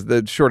 Is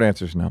the short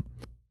answer is no.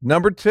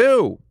 Number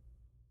 2,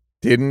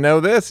 didn't know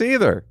this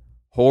either.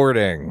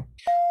 Hoarding.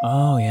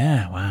 Oh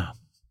yeah, wow.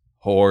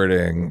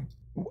 Hoarding.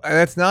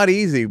 That's not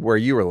easy where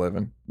you were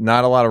living.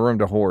 Not a lot of room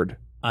to hoard.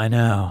 I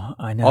know.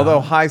 Although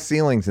high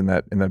ceilings in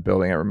that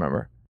building, I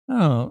remember.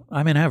 Oh,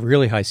 I mean, I have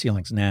really high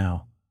ceilings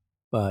now,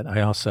 but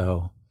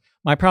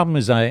my problem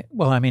is I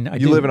live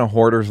in a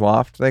hoarder's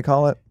loft, they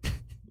call it.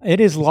 It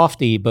is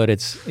lofty, but I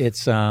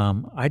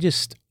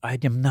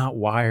am not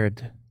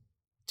wired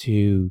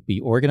to be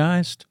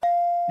organized,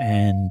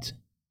 and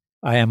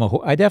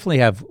I definitely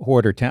have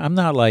hoarder. I'm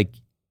not like,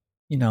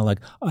 like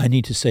I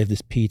need to save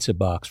this pizza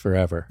box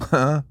forever.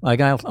 Like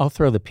I'll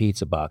throw the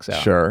pizza box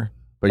out. Sure,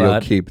 but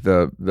you'll keep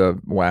the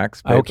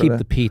wax paper. I'll keep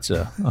the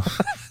pizza.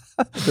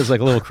 If there's like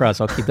a little crust,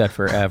 I'll keep that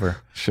forever.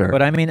 Sure.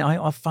 But I mean,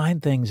 I'll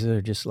find things that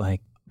are just like,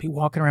 be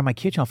walking around my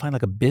kitchen, I'll find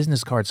like a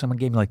business card someone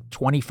gave me like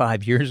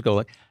 25 years ago.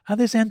 Like, how'd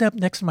this end up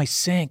next to my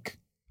sink?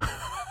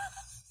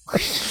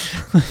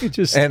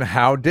 And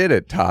how did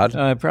it, Todd?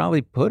 I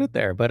probably put it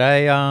there, but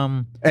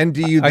And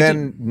do you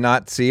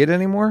not see it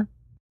anymore?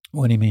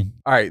 What do you mean?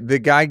 All right, the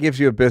guy gives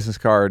you a business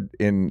card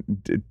in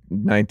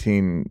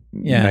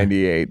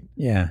 1998.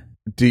 Yeah.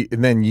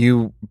 And then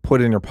you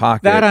put it in your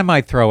pocket. That I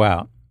might throw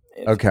out.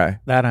 Okay.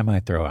 That I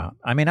might throw out.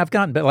 I mean, I've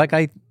gotten, but like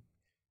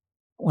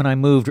when I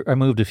moved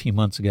a few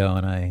months ago,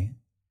 and it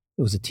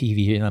was a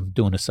TV, and I'm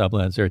doing a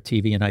sublet, or a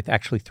TV, and I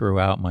actually threw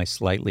out my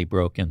slightly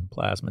broken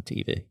plasma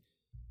TV.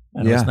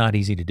 And it was not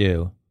easy to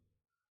do,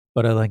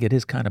 but it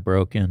is kind of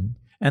broken.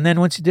 And then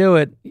once you do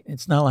it,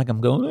 it's not like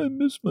I'm going, I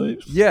miss my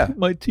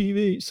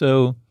TV.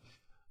 So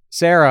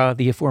Sarah,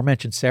 the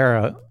aforementioned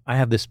Sarah, I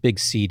have this big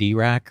CD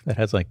rack that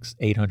has like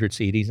 800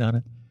 CDs on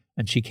it.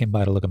 And she came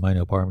by to look at my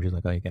new apartment. She's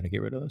like, oh, you got to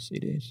get rid of those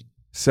CDs.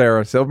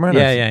 Sarah Silverman?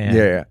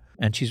 Yeah.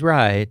 And she's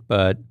right,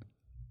 but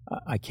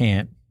I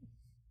can't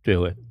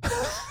do it.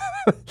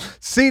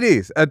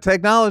 CDs, a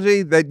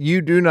technology that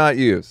you do not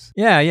use.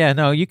 Yeah.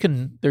 No, you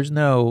can,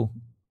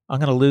 I'm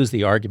going to lose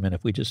the argument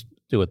if we just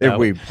do it that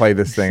way. If we play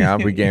this thing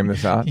out, we game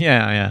this out.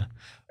 Yeah.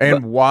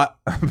 And well,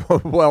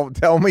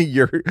 tell me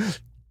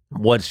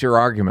what's your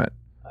argument?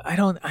 I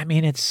don't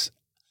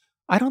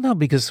know,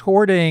 because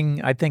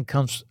hoarding, I think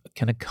can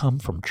it come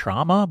from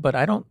trauma, but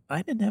I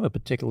didn't have a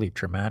particularly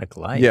traumatic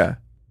life. Yeah.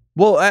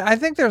 Well, I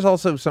think there's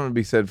also something to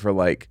be said for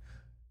like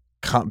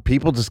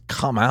people just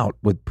come out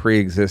with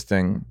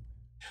pre-existing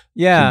conditions.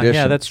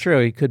 Yeah, that's true.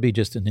 It could be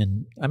just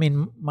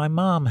my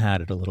mom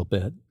had it a little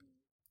bit.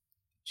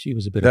 She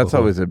was a bit That's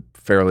always a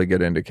fairly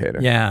good indicator.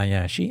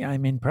 Yeah. She,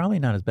 probably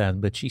not as bad,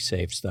 but she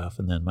saved stuff.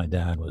 And then my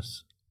dad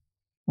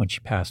when she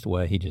passed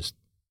away, he just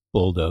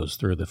bulldozed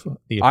through the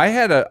I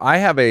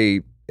have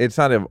a, it's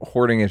not a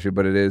hoarding issue,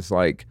 but it is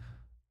like,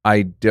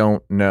 I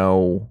don't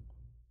know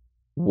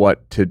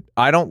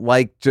I don't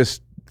like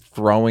just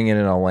throwing it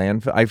in a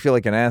landfill. I feel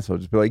like an asshole.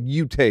 Just be like,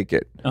 you take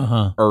it,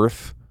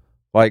 Earth.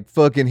 Like,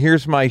 fucking,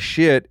 here's my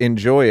shit,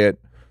 enjoy it.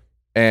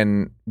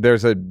 And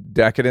there's a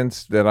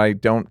decadence that I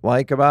don't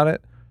like about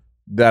it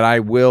that I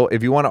will,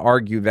 if you want to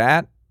argue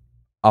that,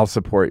 I'll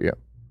support you.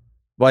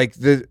 Like,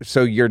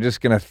 so you're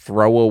just going to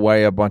throw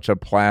away a bunch of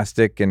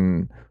plastic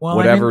and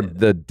whatever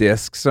the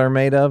discs are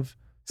made of?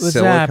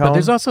 Silicone? But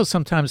there's also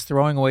sometimes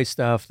throwing away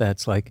stuff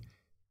that's like,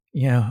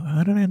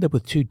 I don't end up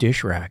with 2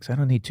 dish racks. I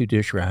don't need 2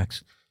 dish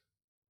racks.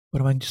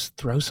 But if I can just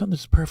throw something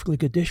that's a perfectly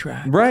good dish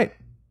rack. Right.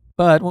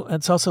 But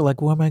it's also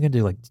like, what am I going to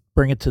do? Like,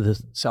 bring it to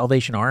the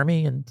Salvation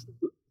Army? And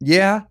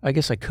yeah. I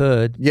guess I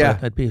could. Yeah.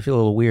 But I'd feel a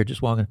little weird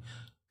just walking.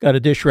 Got a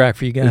dish rack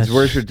for you guys.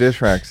 Where's your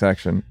dish rack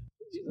section?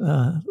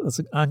 I'm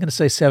going to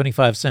say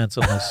 75 cents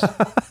on this.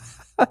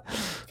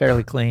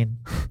 Fairly clean.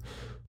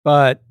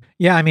 But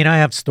yeah, I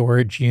have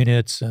storage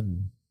units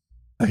and.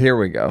 Here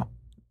we go.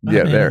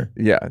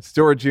 Yeah,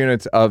 storage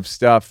units of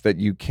stuff that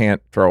you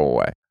can't throw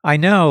away. I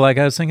know. Like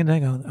I was thinking,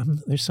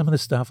 there's some of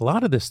this stuff, a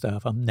lot of this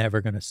stuff I'm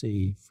never going to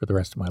see for the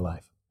rest of my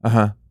life.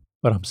 But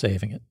I'm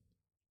saving it.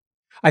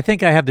 I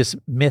think I have this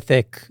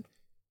mythic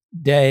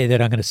day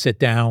that I'm going to sit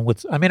down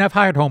with. I've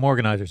hired home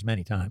organizers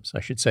many times. I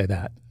should say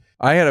that.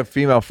 I had a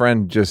female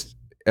friend just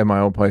at my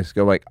old place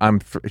go like,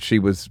 she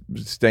was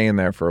staying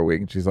there for a week,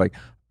 and she's like,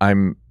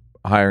 I'm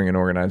hiring an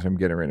organizer. I'm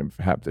getting rid of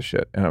half the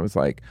shit. And I was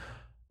like,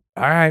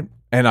 all right.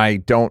 And I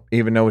don't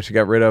even know what she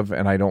got rid of,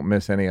 and I don't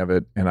miss any of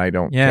it, and I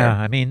don't care.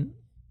 I mean,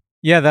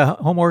 the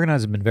home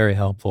organizer has been very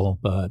helpful,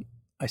 but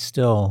I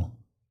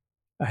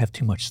have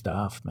too much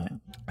stuff,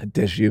 man.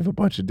 You have a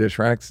bunch of dish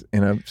racks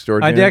in a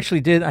storage unit? I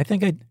actually did. I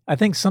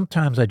think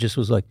sometimes I just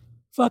was like,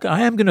 fuck,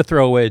 I am going to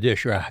throw away a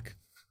dish rack.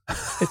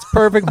 It's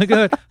perfectly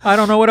good. I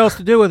don't know what else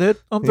to do with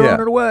it. I'm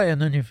throwing it away.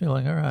 And then you feel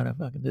like, all right, I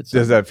fucking did something.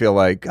 Does that feel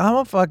like, I'm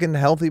a fucking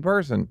healthy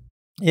person?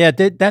 Yeah,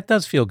 that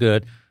does feel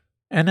good.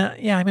 And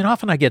I mean,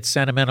 often I get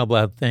sentimental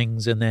about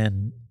things and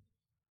then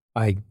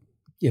I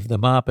give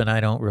them up and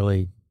I don't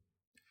really,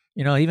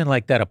 even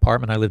like that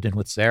apartment I lived in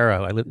with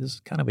Sarah. This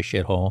is kind of a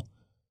shithole,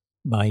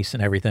 mice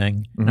and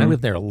everything. And I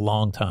lived there a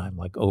long time,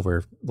 like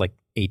over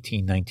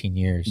 18, 19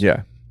 years.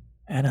 Yeah.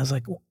 And I was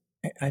like,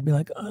 I'd be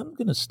like, I'm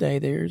going to stay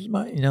there. Here's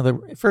my,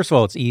 first of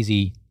all, it's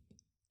easy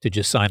to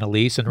just sign a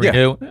lease and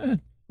renew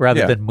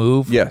rather than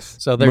move. Yes.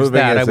 So there's Moving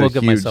that. I will a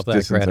give huge myself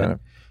that credit. disincentive.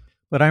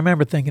 But I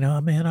remember thinking, oh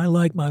man, I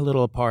like my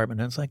little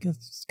apartment. And it's like,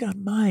 it's got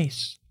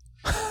mice.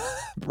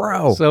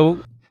 Bro.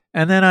 So,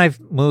 and then I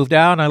moved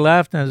out and I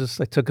left and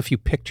I took a few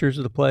pictures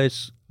of the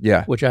place.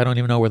 Yeah. Which I don't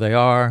even know where they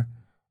are.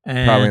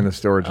 And probably in the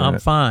storage unit. I'm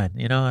fine.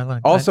 I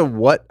like.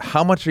 Also,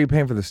 how much are you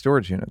paying for the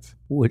storage units?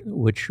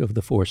 Which of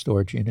the 4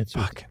 storage units?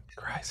 Fucking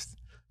Christ.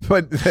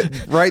 But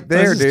right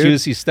there, this is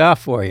juicy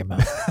stuff for you,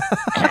 man.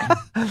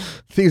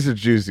 These are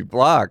juicy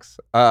blocks.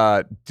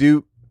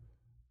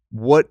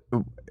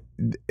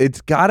 It's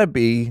got to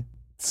be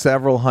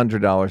several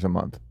 $100s a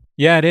month.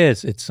 Yeah, it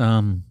is. It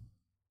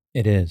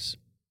is.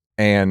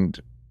 And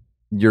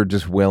you're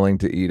just willing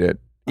to eat it,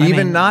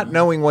 even not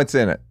knowing what's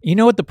in it. You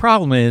know what the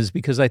problem is?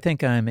 Because I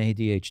think I'm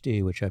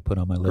ADHD, which I put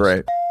on my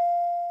list.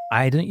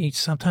 Great.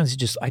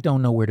 Sometimes I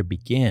don't know where to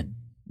begin.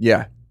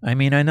 Yeah. I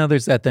mean, I know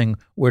there's that thing,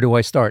 where do I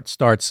start?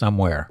 Start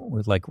somewhere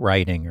with like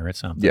writing or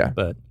something. Yeah.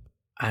 But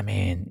I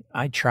mean,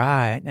 I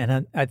try.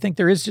 And I think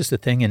there is just a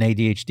thing, an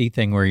ADHD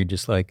thing where you're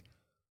just like,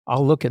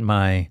 I'll look at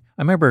I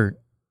remember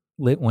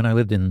when I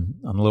lived on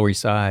the Lower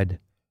East Side,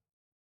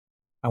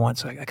 I got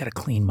to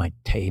clean my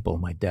table,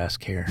 my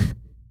desk here.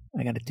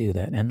 I got to do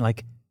that. And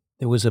like,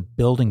 there was a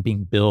building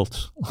being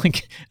built,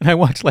 and I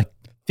watched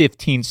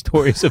 15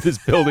 stories of this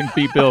building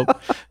be built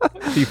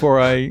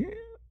before I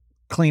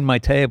cleaned my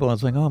table. I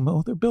was like,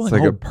 oh, they're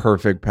building a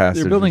perfect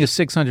passage. They're building a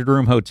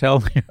 600-room hotel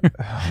here,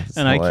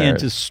 and I can't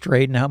just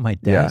straighten out my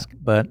desk. Yeah.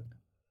 But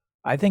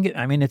I think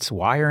it's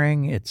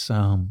wiring. It's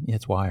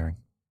wiring.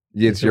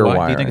 It's your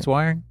wiring. Do you think it's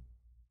wiring?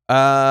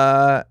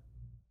 Yeah.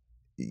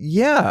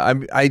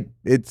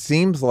 It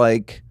seems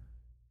like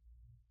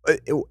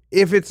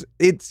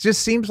it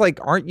just seems like,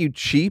 aren't you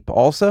cheap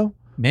also?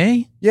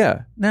 Me?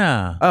 Yeah.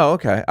 Nah. Oh,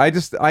 okay. I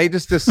just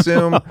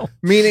assume,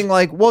 meaning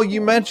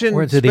you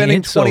mentioned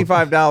spending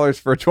 $25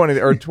 for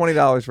 $20 or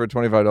 $20 for a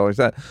 $25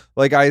 set.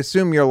 I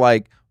assume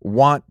you're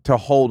want to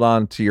hold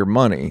on to your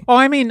money. Oh,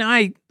 I mean,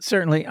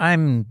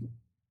 I'm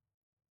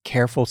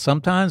careful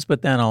sometimes,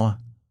 but then I'll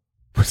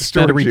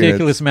spend a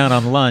ridiculous amount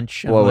on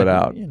lunch. Blow it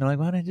out. Why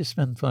don't I just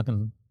spend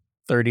fucking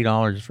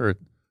 $30 for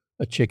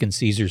a chicken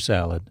Caesar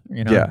salad?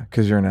 Yeah,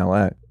 because you're in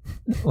LA.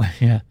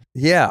 Yeah.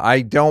 Yeah,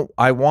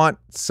 I want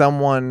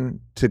someone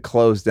to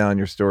close down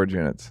your storage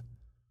units.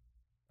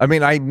 I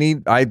mean, I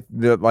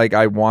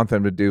want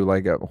them to do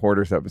a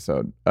Hoarders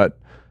episode.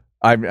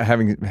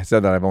 Having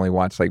said that, I've only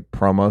watched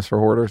promos for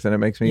Hoarders, and it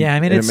makes me. Yeah, I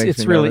mean,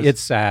 it's really nervous.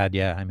 It's sad.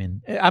 Yeah, I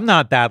mean, I'm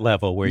not that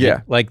level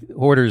where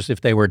Hoarders, if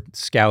they were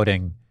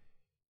scouting,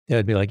 they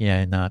would be like,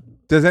 yeah, not.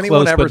 Does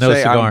anyone close, ever no say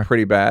cigar. I'm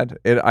pretty bad?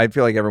 I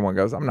feel like everyone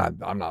goes, I'm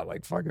not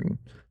like fucking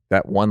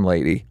that one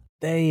lady.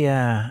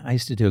 I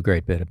used to do a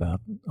great bit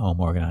about home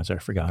organizer. I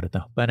forgot it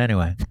though. But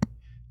anyway,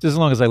 just as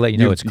long as I let you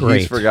know it's great.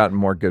 He's forgotten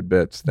more good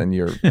bits than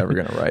you're ever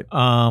going to write.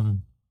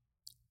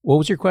 What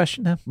was your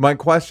question now? My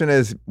question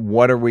is,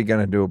 what are we going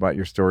to do about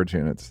your storage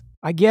units?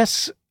 I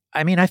guess,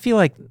 I feel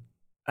like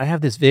I have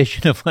this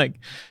vision of I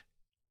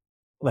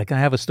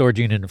have a storage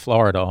unit in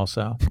Florida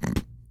also.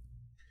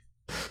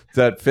 Is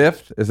that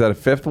fifth? Is that a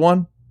fifth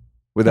one?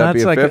 Would that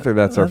be a fifth or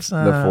that's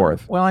the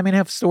fourth? Well, I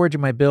have storage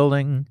in my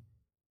building.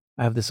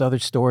 I have this other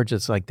storage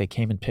that's they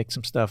came and picked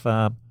some stuff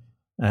up.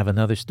 I have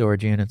another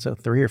storage unit, so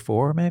 3 or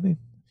 4 maybe.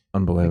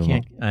 Unbelievable.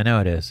 I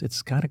know it is.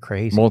 It's kind of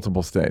crazy.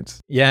 Multiple states.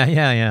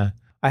 Yeah.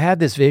 I had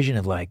this vision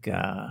of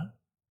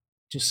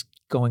just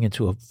going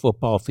into a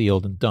football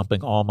field and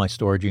dumping all my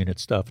storage unit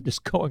stuff and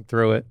just going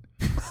through it.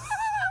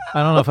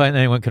 I don't know if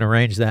anyone can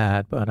arrange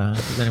that, but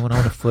does anyone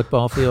own a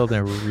football field and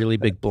a really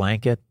big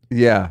blanket?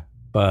 Yeah.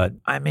 But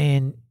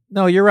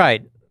no, you're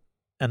right.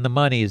 And the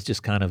money is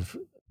just kind of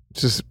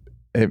just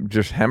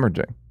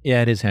hemorrhaging.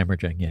 Yeah, it is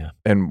hemorrhaging. Yeah.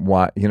 And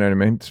why? You know what I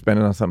mean?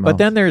 Spending on something else. But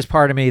then there's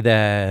part of me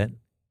that,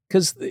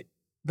 because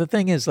the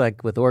thing is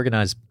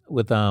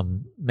with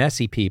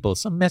messy people,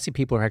 some messy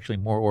people are actually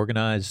more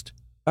organized.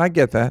 I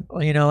get that.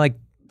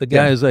 The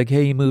guy who's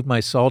hey, you moved my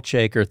salt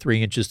shaker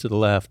 3 inches to the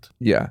left.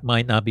 Yeah.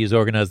 Might not be as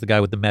organized as the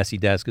guy with the messy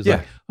desk. Is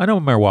I know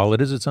where my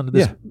wallet is. It's under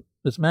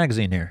this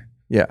magazine here.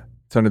 Yeah.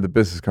 It's under the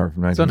business card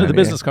from 1998. It's under the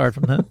business card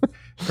from that.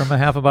 from a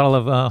half a bottle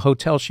of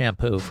hotel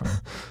shampoo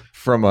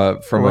from a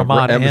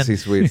Ramada embassy Inn.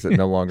 suites that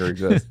no longer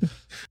exist.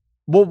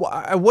 Well,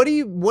 what do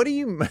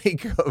you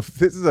make of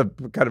this? Is a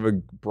kind of a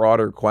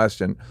broader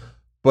question,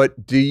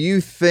 but do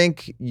you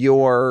think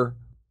your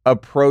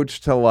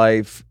approach to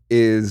life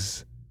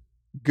is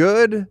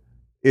good?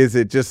 Is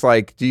it just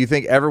like, do you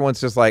think everyone's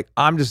just like,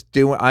 I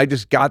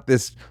just got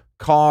this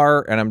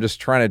car and I'm just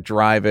trying to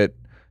drive it?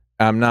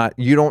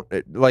 You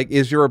don't like,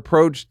 is your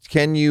approach,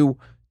 do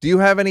you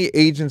have any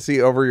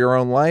agency over your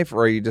own life,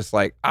 or are you just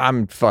like,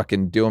 I'm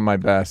fucking doing my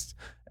best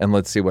and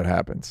let's see what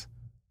happens?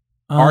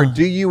 Or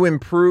do you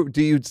improve?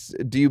 Do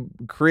you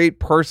create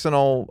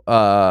personal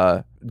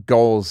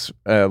goals,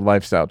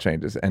 lifestyle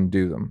changes, and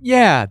do them?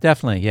 Yeah,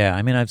 definitely. Yeah,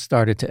 I mean, I've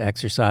started to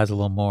exercise a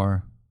little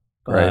more,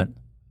 but Right.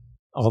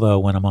 although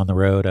when I'm on the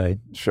road, I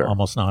Sure.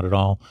 almost not at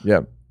all.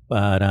 Yeah.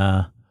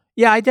 But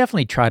yeah, I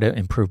definitely try to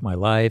improve my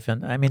life,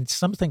 and I mean,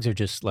 some things are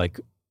just like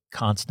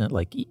constant.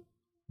 Like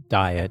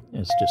diet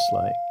is just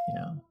like,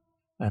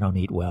 I don't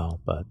eat well,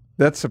 but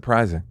That's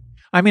surprising.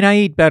 I mean, I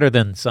eat better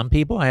than some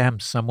people. I am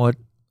somewhat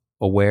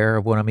aware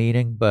of what I'm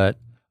eating, but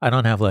I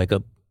don't have like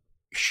a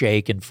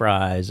shake and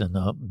fries and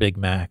a Big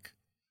Mac.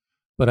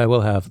 But I will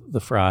have the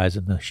fries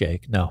and the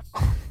shake. No.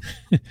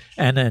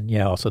 And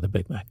then, also the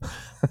Big Mac.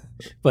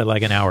 But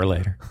like an hour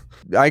later.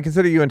 I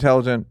consider you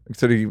intelligent. I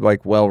consider you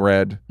like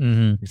well-read.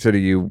 Mm-hmm. Consider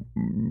you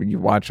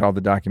watch all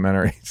the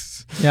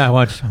documentaries. Yeah, I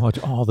watch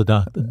all the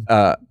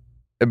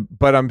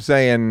But I'm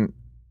saying,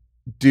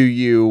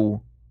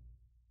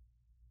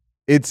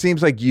 it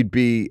seems like you'd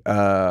be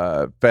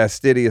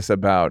fastidious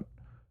about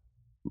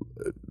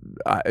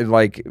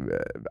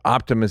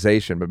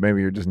optimization, but maybe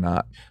you're just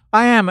not.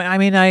 I am. I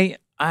mean,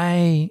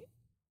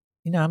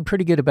 I'm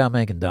pretty good about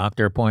making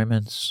doctor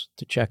appointments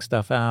to check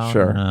stuff out.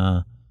 Sure.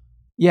 And,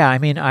 yeah, I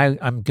mean,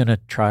 I'm going to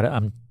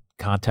I'm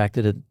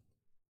contacted a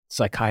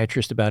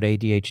psychiatrist about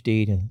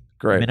ADHD.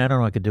 Great. I mean, I don't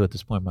know what I could do at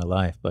this point in my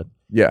life, but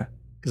Yeah.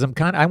 because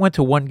I went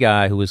to one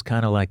guy who was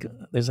kind of like,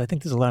 I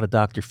think there's a lot of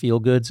Dr.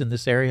 Feelgoods in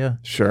this area.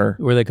 Sure.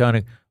 Where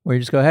you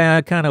just go, hey,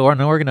 I kind of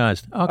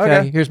unorganized.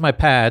 Okay, here's my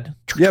pad.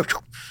 Yep.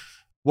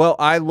 Well,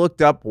 I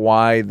looked up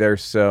why they're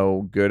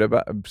so good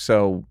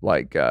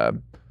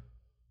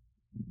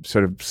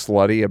sort of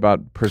slutty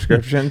about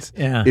prescriptions.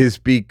 Yeah. Is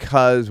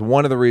because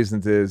one of the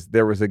reasons is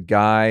there was a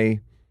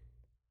guy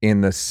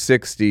in the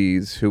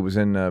 60s who was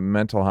in a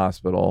mental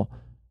hospital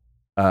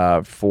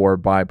for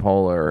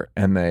bipolar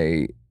and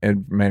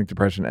manic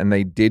depression, and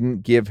they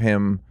didn't give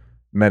him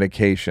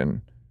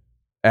medication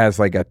as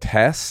like a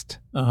test.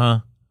 Uh-huh.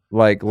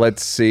 Like,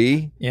 let's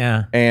see.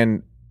 Yeah.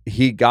 And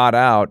he got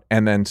out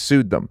and then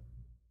sued them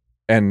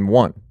and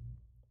won.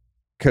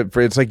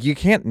 It's like, you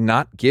can't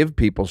not give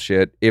people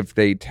shit if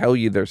they tell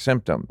you their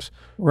symptoms.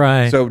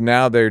 Right. So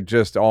now they're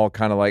just all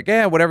kind of like,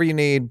 yeah, whatever you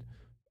need,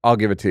 I'll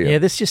give it to you. Yeah,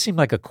 this just seemed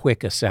like a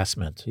quick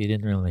assessment. He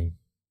didn't really,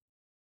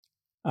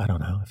 I don't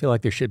know. I feel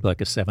like there should be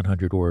like a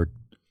 700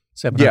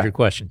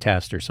 question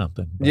test or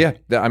something. But. Yeah.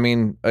 I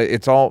mean,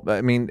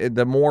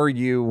 the more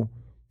you,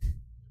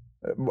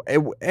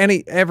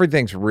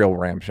 everything's real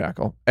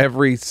ramshackle.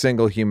 Every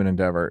single human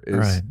endeavor is.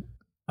 Right.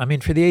 I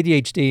mean, for the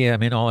ADHD, I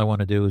mean, all I want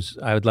to do is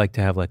I would like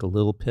to have like a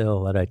little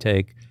pill that I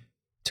take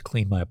to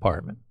clean my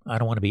apartment. I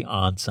don't want to be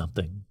on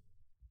something.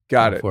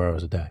 Got it. 4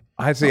 hours a day.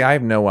 I see. I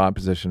have no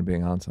opposition to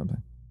being on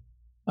something.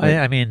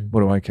 I mean,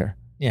 what do I care?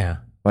 Yeah.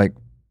 Like,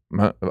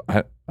 I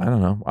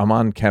don't know. I'm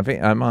on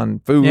caffeine. I'm on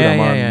food. Yeah, I'm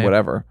on yeah.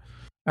 whatever.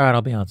 All right,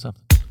 I'll be on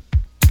something.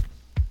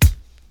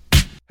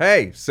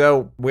 Hey,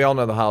 so we all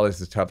know the holidays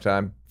is a tough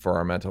time for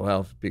our mental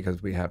health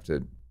because we have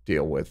to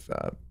deal with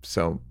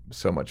so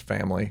much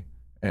family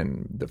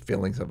and the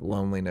feelings of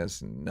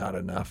loneliness and not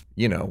enough.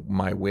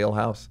 My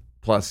wheelhouse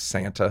plus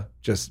Santa,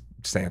 just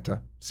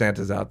Santa.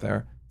 Santa's out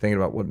there thinking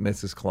about what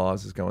Mrs.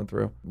 Claus is going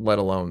through, let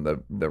alone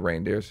the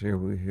reindeers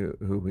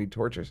who he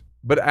tortures.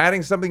 But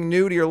adding something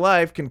new to your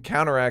life can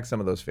counteract some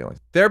of those feelings.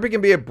 Therapy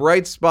can be a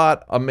bright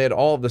spot amid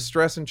all of the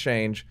stress and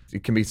change.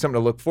 It can be something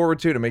to look forward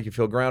to make you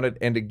feel grounded,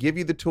 and to give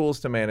you the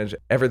tools to manage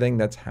everything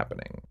that's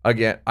happening.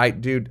 Again,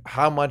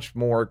 how much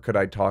more could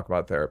I talk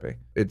about therapy?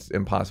 It's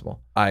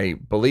impossible. I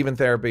believe in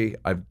therapy.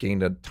 I've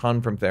gained a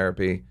ton from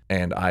therapy,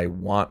 and I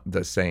want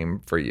the same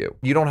for you.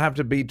 You don't have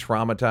to be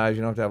traumatized.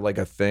 You don't have to have like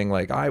a thing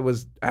like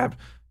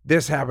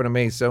this happened to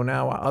me, so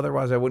now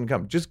otherwise I wouldn't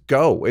come. Just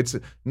go.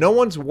 No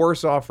one's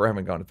worse off for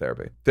having gone to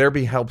therapy.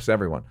 Therapy helps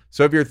everyone.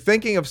 So if you're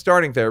thinking of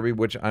starting therapy,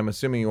 which I'm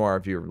assuming you are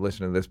if you're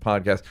listening to this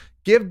podcast,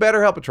 give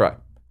BetterHelp a try.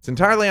 It's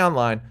entirely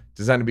online,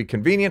 designed to be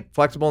convenient,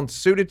 flexible, and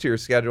suited to your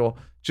schedule.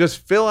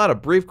 Just fill out a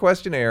brief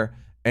questionnaire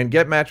and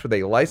get matched with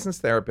a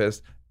licensed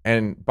therapist.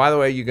 And by the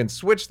way, you can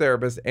switch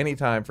therapists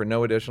anytime for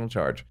no additional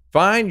charge.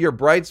 Find your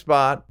bright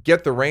spot.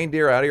 Get the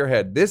reindeer out of your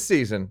head this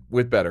season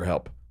with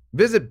BetterHelp.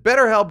 Visit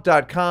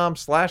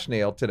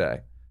BetterHelp.com/Neil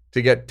today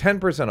to get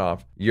 10%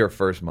 off your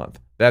first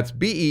month. That's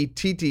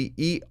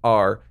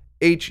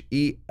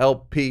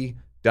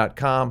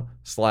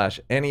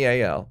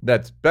BetterHelp.com/NEAL.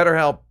 That's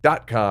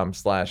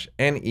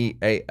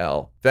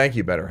BetterHelp.com/NEAL. Thank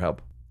you, BetterHelp.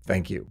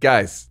 Thank you.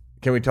 Guys,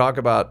 can we talk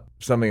about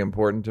something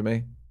important to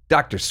me?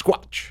 Dr.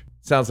 Squatch.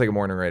 sounds like a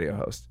morning radio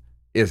host.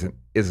 Isn't,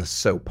 is a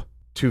soap.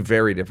 Two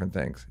very different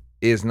things.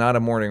 Is not a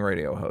morning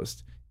radio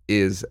host,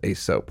 is a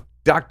soap.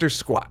 Dr.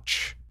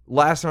 Squatch.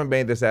 Last time I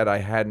made this ad, I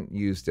hadn't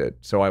used it,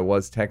 so I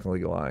was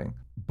technically lying.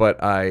 But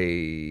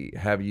I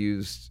have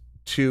used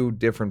 2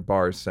 different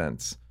bar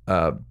scents.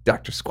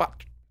 Dr.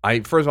 Squatch.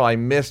 First of all, I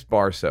missed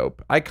bar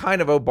soap. I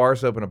kind of owe bar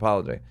soap an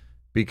apology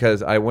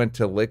because I went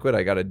to Liquid.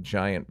 I got a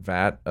giant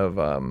vat of,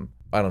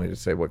 I don't need to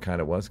say what kind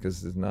it was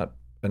because it's not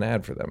an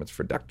ad for them. It's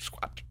for Dr.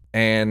 Squatch.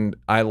 And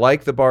I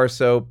like the bar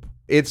soap.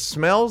 It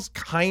smells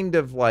kind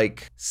of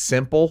like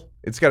simple.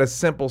 It's got a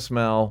simple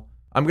smell.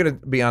 I'm going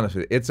to be honest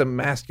with you. It's a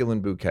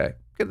masculine bouquet.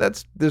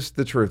 That's just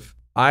the truth.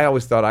 I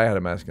always thought I had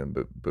a masculine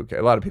bouquet.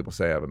 A lot of people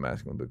say I have a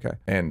masculine bouquet.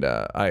 And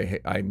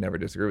I never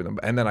disagree with them.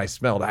 And then I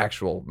smelled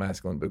actual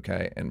masculine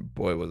bouquet, and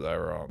boy, was I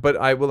wrong. But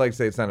I would like to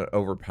say it's not an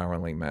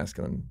overpoweringly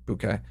masculine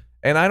bouquet.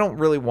 And I don't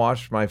really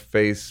wash my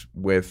face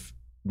with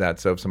that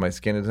soap, so my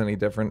skin is any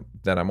different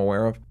that I'm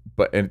aware of.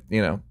 But,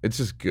 it's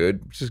just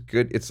good. It's just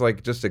good. It's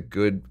like just a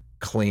good,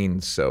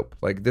 clean soap.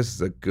 Like, this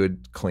is a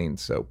good, clean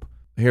soap.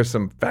 Here's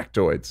some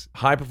factoids.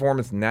 High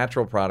performance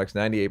natural products,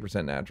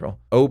 98% natural.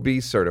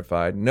 OB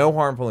certified, no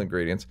harmful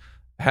ingredients.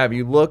 Have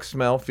you look,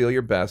 smell, feel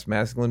your best.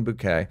 Masculine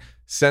bouquet.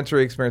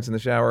 Sensory experience in the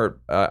shower.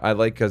 I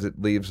like because it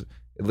leaves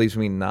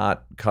me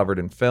not covered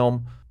in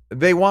film.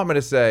 They want me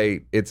to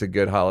say it's a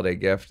good holiday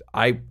gift.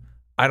 I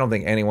don't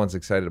think anyone's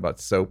excited about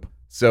soap.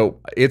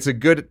 So it's a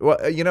good,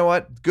 well, you know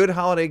what? Good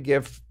holiday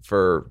gift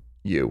for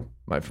you,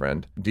 my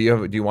friend. Do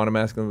you want a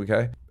masculine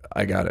bouquet?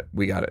 I got it.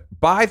 We got it.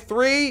 Buy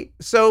 3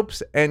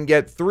 soaps and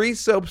get 3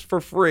 soaps for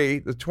free.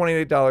 The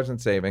 $28 in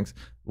savings,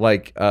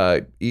 like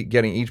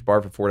getting each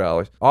bar for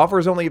 $4. Offer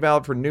is only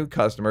valid for new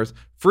customers.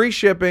 Free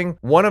shipping.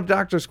 One of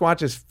Dr.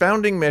 Squatch's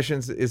founding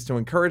missions is to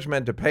encourage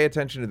men to pay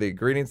attention to the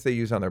ingredients they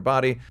use on their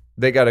body.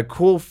 They got a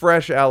cool,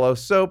 fresh aloe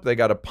soap. They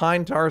got a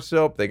pine tar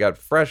soap. They got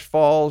Fresh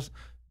Falls,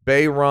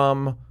 Bay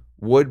Rum,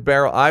 Wood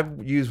Barrel.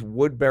 I've used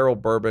Wood Barrel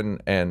Bourbon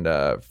and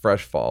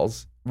Fresh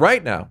Falls.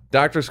 Right now,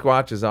 Dr.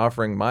 Squatch is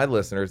offering my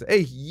listeners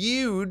a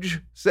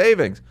huge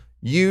savings.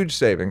 Huge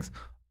savings.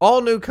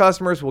 All new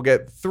customers will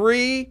get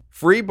 3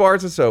 free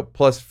bars of soap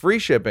plus free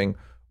shipping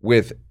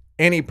with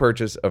any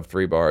purchase of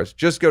 3 bars.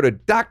 Just go to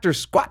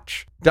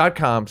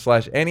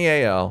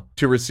drsquatch.com/NEAL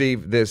to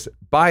receive this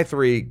buy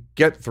 3,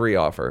 get 3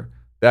 offer.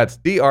 That's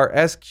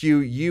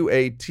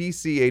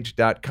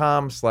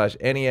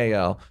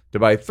drsquatch.com/NEAL to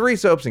buy 3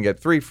 soaps and get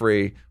 3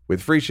 free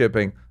with free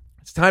shipping.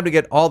 It's time to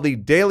get all the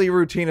daily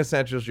routine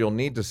essentials you'll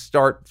need to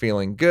start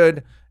feeling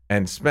good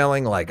and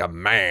smelling like a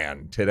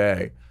man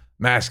today.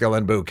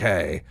 Masculine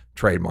bouquet,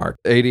 trademark.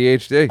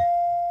 ADHD.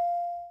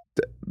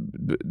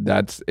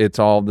 It's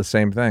all the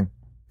same thing.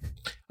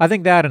 I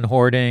think that and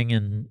hoarding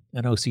and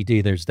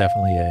OCD, there's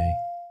definitely a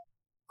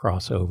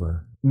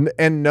crossover.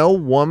 And no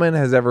woman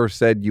has ever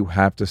said you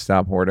have to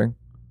stop hoarding?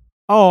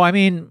 Oh, I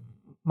mean,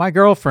 my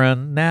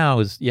girlfriend now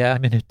is,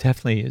 it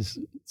definitely is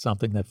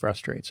something that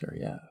frustrates her,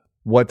 yeah.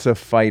 What's a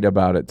fight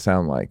about it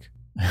sound like?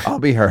 I'll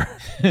be her.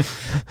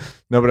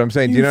 No, but I'm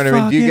saying, do you know what I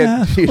mean? Do you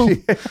get?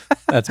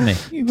 That's me.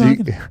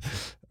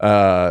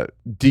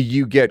 Do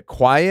you get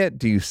quiet?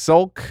 Do you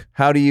sulk?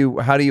 How do you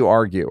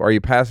argue? Are you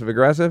passive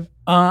aggressive?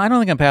 I don't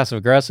think I'm passive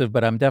aggressive,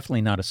 but I'm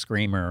definitely not a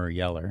screamer or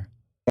yeller.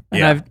 And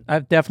Yeah.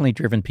 I've definitely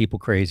driven people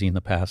crazy in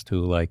the past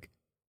who, like,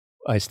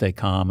 I stay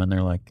calm and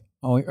they're like,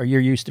 "Oh,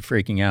 you're used to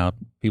freaking out.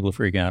 People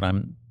freak out.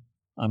 I'm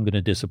going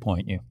to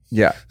disappoint you."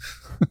 Yeah.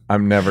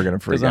 I'm never going to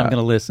freak Because I'm out.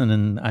 going to listen,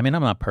 and I'm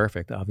not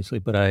perfect, obviously,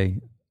 but I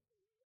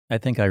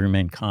think I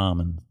remain calm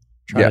and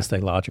try to stay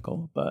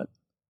logical. But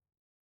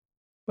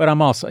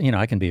I'm also,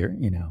 I can be,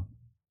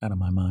 out of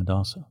my mind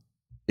also.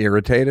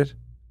 Irritated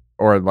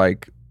or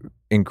like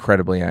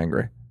incredibly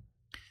angry?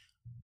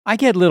 I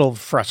get little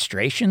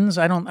frustrations.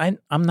 I'm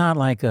not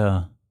like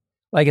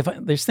if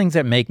there's things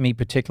that make me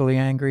particularly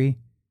angry,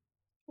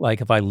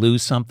 like if I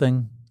lose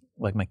something,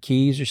 like my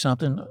keys or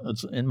something,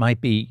 it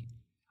might be,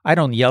 I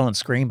don't yell and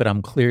scream, but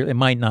I'm clear. It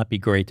might not be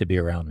great to be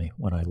around me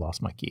when I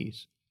lost my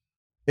keys.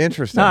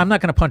 Interesting. No, I'm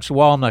not going to punch the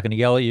wall. I'm not going to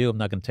yell at you. I'm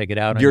not going to take it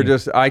out on you. You're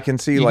just, I can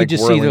see You like could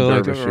just see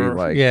whirling the, dervishy,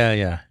 like,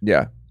 yeah.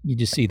 yeah, You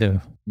just see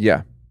the,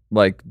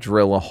 like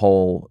drill a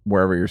hole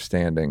wherever you're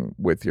standing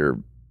with your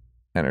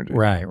energy.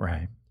 right.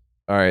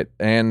 All right.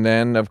 And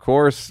then, of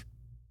course,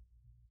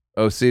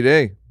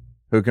 OCD.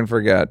 Who can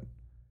forget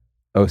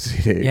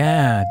OCD?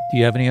 Yeah. Do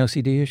you have any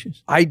OCD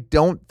issues? I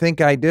don't think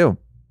I do.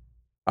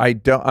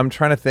 I'm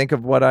trying to think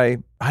of what I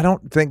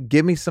don't think.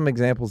 Give me some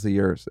examples of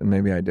yours, and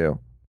maybe I do.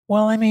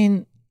 Well,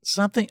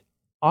 something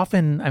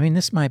often,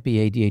 this might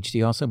be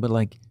ADHD also, but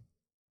like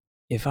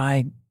if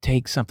I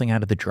take something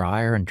out of the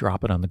dryer and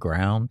drop it on the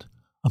ground,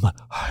 I'm like,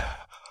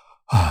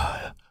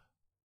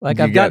 like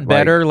I've gotten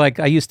better. Like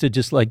I used to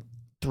just like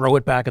throw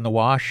it back in the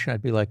wash.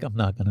 I'd be like, I'm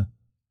not going to.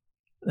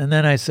 And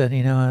then I said,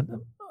 you know what?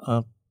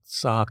 A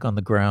sock on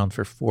the ground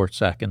for 4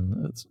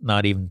 seconds. It's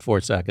not even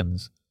 4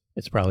 seconds.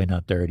 It's probably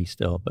not dirty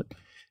still, but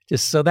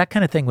just so that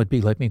kind of thing would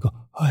be like me go,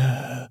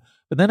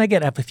 but then I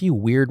have a few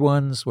weird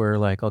ones where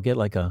like I'll get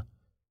like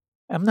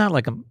I'm not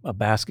like a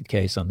basket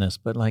case on this,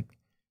 but like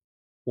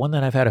one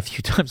that I've had a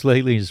few times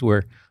lately is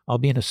where I'll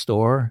be in a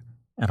store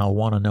and I'll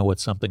want to know what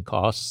something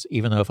costs,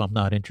 even though if I'm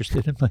not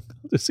interested in like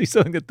to see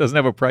something that doesn't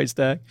have a price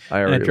tag.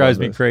 And it drives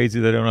me crazy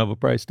that they don't have a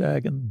price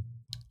tag. And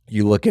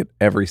you look at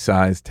every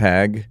size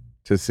tag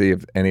to see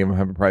if any of them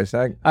have a price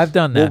tag. I've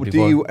done that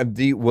before.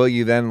 Will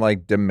you then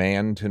like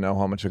demand to know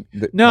how much it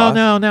No.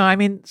 costs? I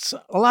mean,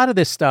 a lot of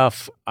this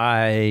stuff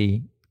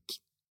I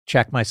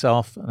check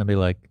myself and I'll be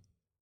like,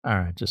 all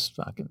right, just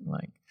fucking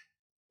like,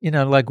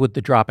 like with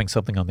the dropping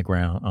something on the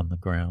ground, I'll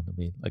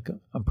be like,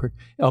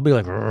 I'll be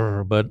like,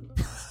 but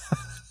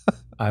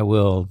I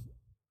will,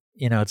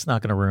 it's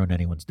not going to ruin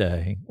anyone's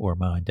day or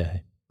my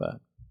day, but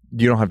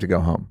You don't have to go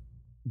home.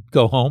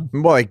 Go home?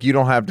 Well, like you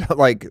don't have to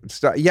I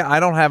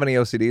don't have any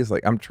OCDs.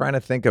 Like I'm trying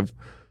to think of,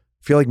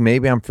 feel like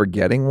maybe I'm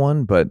forgetting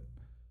one, but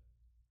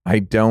I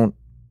don't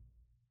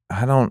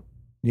know.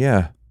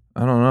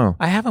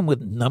 I have them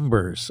with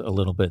numbers a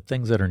little bit,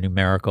 things that are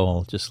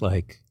numerical, just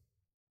like,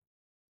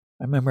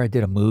 I remember I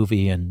did a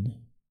movie and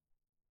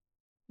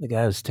the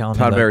guy was telling me.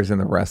 Todd Barry's in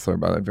The Wrestler,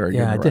 by the way, very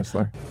good in The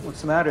Wrestler.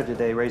 What's the matter? Did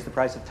they raise the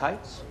price of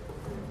tights?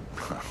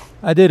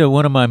 I did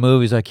one of my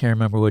movies, I can't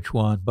remember which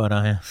one, but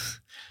I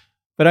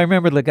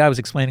remember the guy was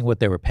explaining what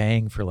they were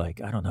paying for, like,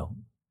 I don't know,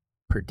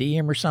 per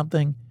diem or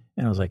something.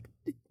 And I was like,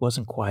 it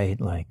wasn't quite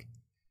like,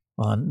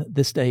 well, on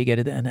this day you get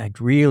it. And I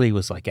really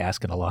was like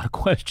asking a lot of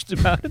questions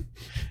about it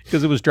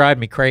because it was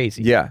driving me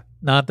crazy. Yeah.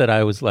 Not that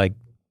I was like,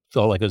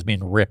 felt like I was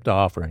being ripped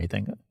off or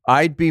anything.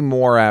 I'd be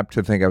more apt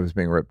to think I was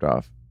being ripped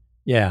off.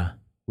 Yeah.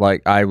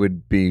 Like I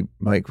would be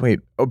like, wait,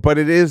 but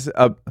it is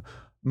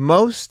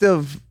most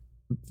of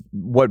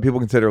what people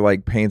consider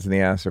like pains in the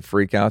ass or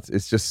freakouts.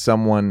 It's just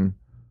someone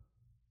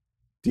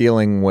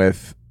dealing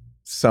with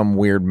some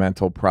weird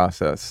mental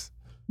process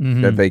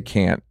that they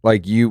can't.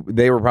 Like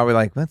they were probably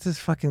like, what's this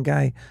fucking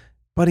guy?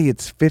 Buddy,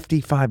 it's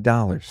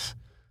 $55.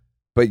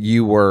 But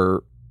you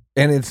were,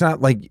 and it's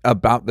not like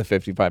about the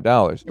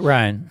 $55.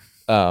 Right.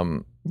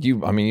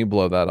 You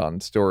blow that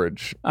on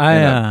storage in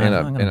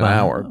an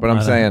hour. But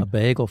I'm saying a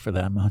bagel for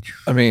that much.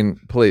 I mean,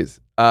 please.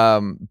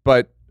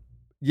 But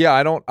yeah,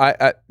 I don't think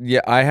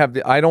I have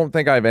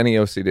any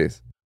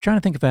OCDs. I'm trying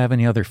to think if I have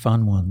any other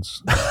fun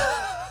ones.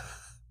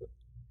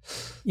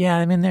 Yeah,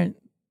 I mean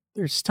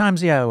there's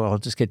times, I'll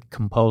just get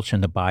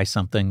compulsion to buy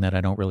something that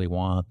I don't really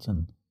want,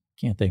 and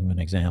can't think of an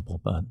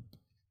example, but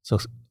so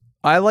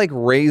I like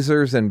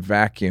razors and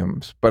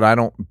vacuums, but I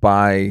don't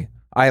buy.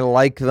 I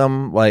like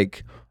them.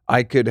 Like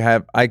I could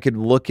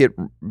look at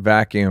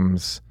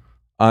vacuums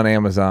on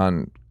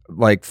Amazon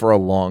like for a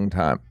long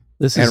time.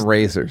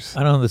 Razors.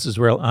 I don't know if this is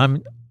real. I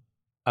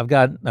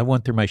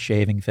went through my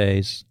shaving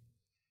phase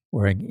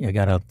where I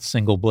got a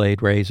single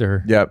blade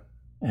razor. Yep.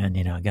 And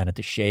I got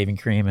the shaving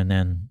cream, and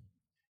then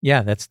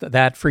that's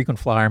that frequent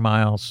flyer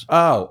miles.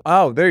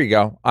 Oh, there you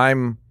go. I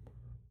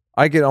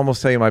could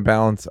almost tell you my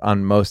balance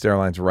on most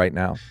airlines right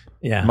now.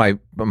 Yeah. My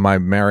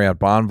Marriott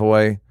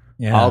Bonvoy.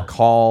 Yeah. I'll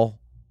call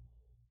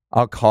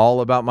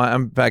about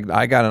in fact,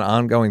 I got an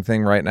ongoing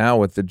thing right now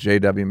with the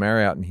JW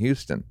Marriott in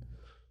Houston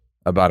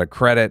about a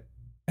credit,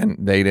 and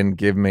they didn't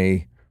give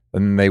me,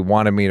 and they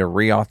wanted me to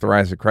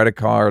reauthorize a credit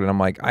card, and I'm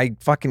like, I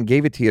fucking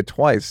gave it to you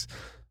twice.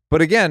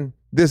 But again,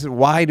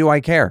 why do I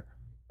care?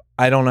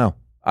 I don't know.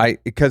 I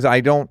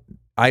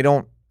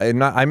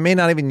may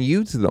not even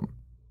use them.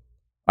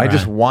 I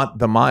just want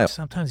the miles.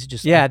 Sometimes you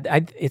just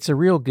it's a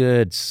real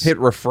good hit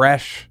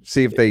refresh,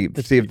 see if they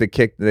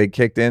kicked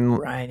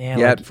in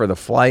yet for the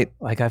flight.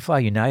 Like I fly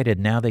United,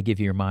 now they give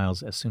you your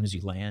miles as soon as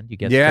you land. You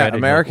get credit.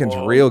 American's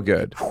real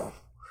good.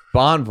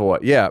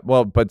 Bonvoy,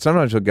 well, but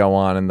sometimes you'll go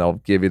on and they'll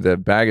give you the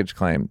baggage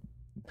claim.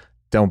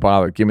 Don't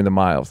bother, give me the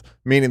miles.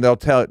 Meaning they'll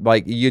tell,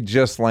 like, you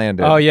just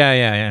landed. Oh, yeah.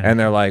 And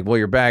they're like, well,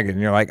 your baggage. And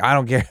you're like, I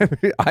don't care.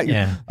 I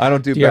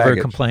don't do baggage. Do you ever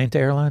complain to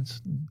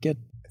airlines? I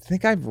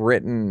think I've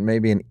written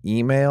maybe an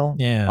email.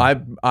 Yeah.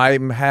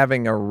 I'm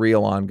having a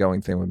real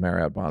ongoing thing with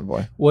Marriott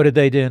Bonvoy. What did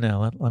they do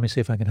now? Let me see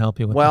if I can help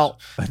you with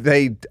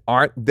this.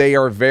 They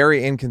are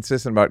very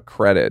inconsistent about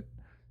credit.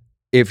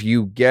 If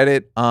you get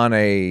it on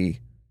a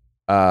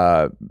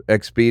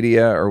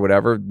Expedia or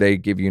whatever, they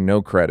give you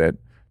no credit.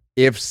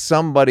 If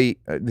somebody,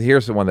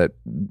 here's the one that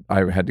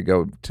I had to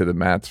go to the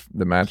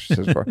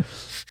mattresses for.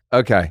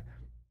 Okay.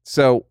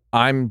 So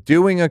I'm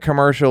doing a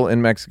commercial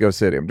in Mexico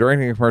City. I'm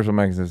directing a commercial in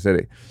Mexico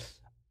City.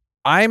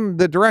 I'm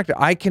the director.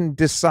 I can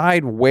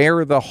decide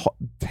where the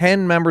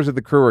 10 members of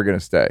the crew are going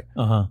to stay.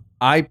 Uh-huh.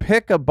 I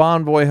pick a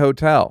Bonvoy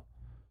hotel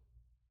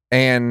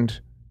and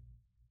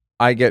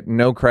I get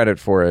no credit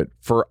for it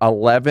for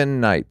 11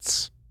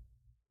 nights.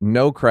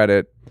 No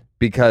credit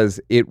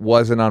because it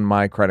wasn't on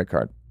my credit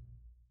card.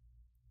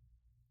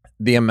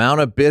 The amount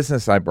of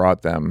business I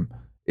brought them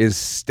is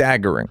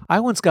staggering.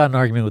 I once got an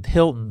argument with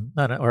Hilton,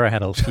 or I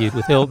had a feud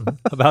with Hilton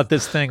about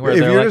this thing. Where if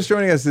you're just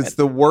joining us, it's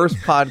the worst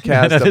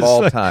podcast of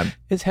all time.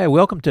 It's, hey,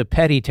 welcome to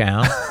Petty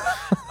Town.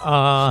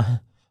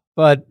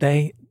 But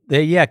they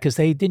because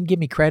they didn't give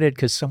me credit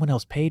because someone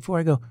else paid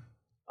for it. I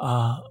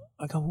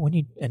go,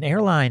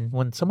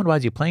 when someone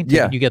buys you a plane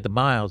ticket, you get the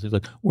miles. He's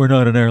like, we're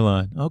not an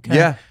airline. Okay.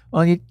 Yeah.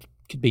 Well, you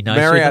could be nice.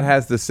 Marriott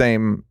has the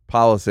same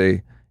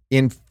policy.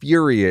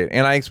 infuriating.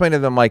 And I explained to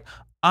them, like,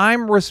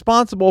 I'm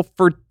responsible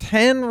for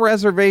 10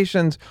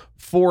 reservations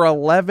for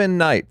 11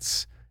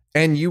 nights.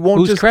 And you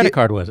won't Whose credit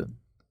card was it?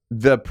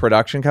 The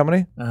production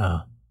company.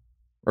 Oh.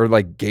 Or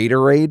like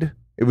Gatorade.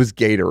 It was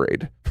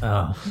Gatorade.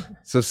 Oh.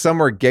 So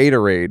somewhere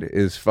Gatorade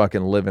is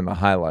fucking living the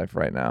high life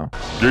right now.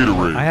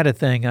 Gatorade. I had a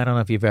thing, I don't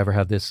know if you've ever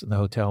had this in the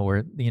hotel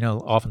where,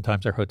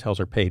 oftentimes our hotels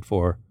are paid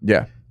for.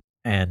 Yeah.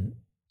 And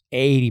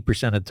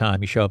 80% of the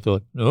time you show up to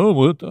like, oh,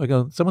 what? I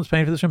go, someone's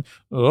paying for this room.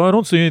 Oh, I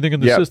don't see anything in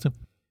the system.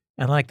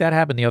 And like that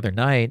happened the other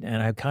night.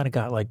 And I kind of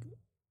got like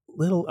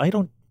I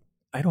don't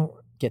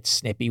get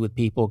snippy with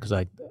people because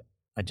I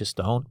just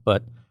don't.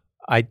 But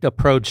I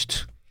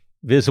approached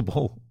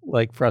visible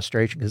like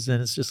frustration because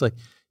then it's just like,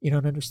 you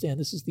don't understand.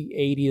 This is the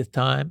 80th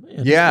time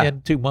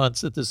in 2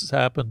 months that this has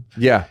happened.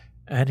 Yeah.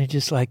 And it's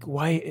just like,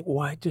 why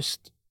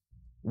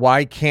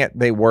can't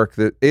they work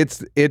that?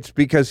 It's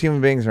because human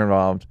beings are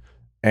involved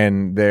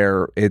and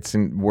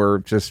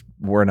we're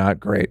not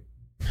great.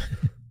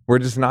 We're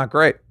just not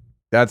great.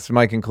 That's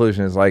my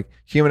conclusion is like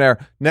human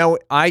error. Now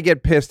I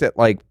get pissed at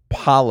like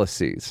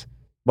policies,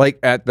 like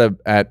at a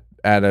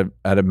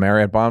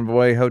Marriott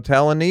Bonvoy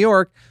hotel in New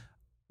York.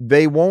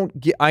 They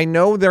won't. I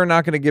know they're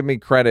not going to give me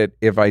credit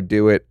if I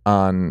do it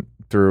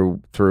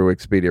through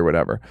Expedia or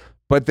whatever,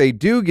 but they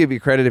do give you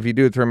credit if you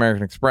do it through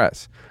American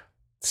Express.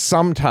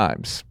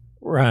 Sometimes,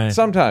 right?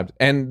 Sometimes,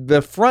 and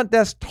the front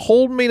desk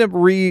told me to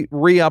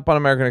re-up on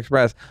American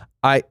Express.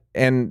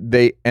 And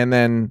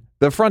then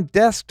the front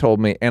desk told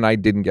me, and I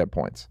didn't get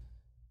points.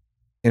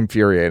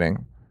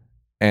 Infuriating,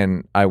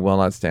 and I will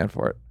not stand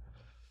for it.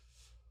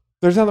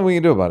 There's nothing we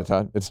can do about it,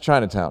 Todd. It's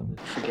Chinatown.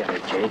 Forget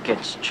it, Jake.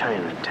 It's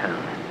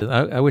Chinatown.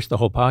 I wish the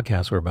whole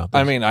podcast were about this.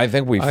 I mean, I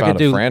think we I found could a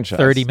do franchise.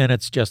 30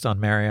 minutes just on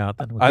Marriott.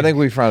 I think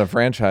we found a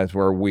franchise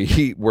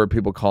where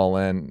people call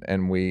in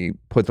and we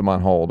put them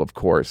on hold, of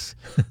course,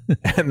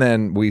 and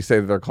then we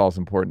say that their call's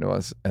important to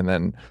us, and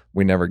then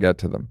we never get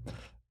to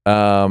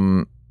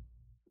them.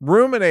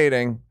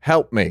 Ruminating,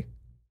 help me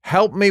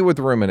with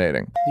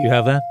ruminating. Do you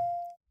have that?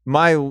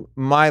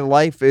 My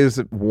life is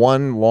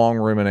one long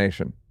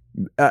rumination.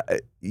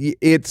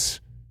 It's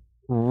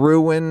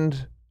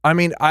ruined. I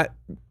mean,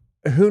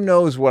 who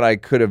knows what I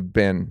could have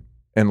been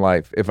in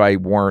life if I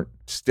weren't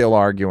still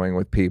arguing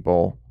with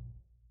people.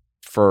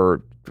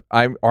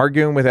 I'm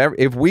arguing with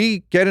if we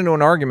get into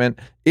an argument,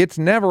 it's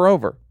never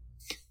over.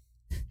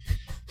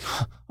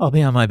 I'll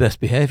be on my best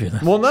behavior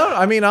then. Well, no,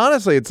 I mean,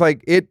 honestly, it's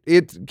like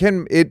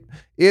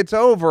it's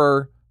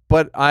over,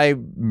 but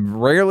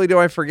rarely do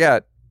I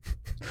forget.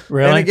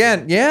 Really? And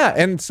again, yeah.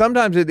 And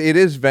sometimes it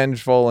is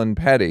vengeful and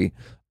petty.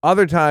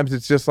 Other times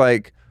it's just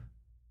like,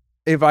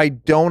 if I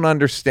don't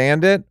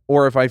understand it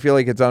or if I feel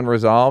like it's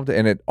unresolved,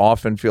 and it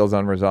often feels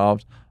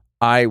unresolved,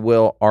 I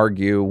will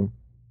argue.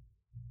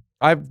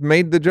 I've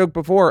made the joke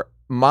before.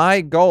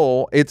 My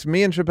goal, it's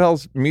me and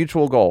Chappelle's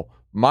mutual goal.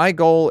 My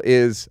goal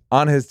is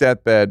on his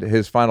deathbed,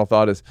 his final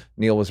thought is,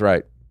 Neil was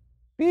right.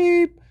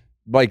 Beep.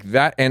 Like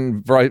that,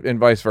 and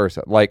vice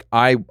versa. Like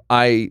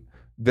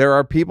there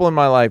are people in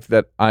my life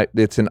that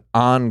it's an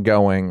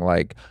ongoing,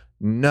 like,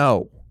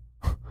 no.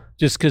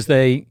 Just because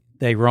they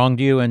wronged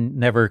you and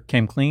never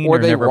came clean or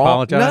they never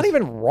apologized? Not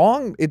even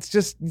wrong. It's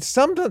just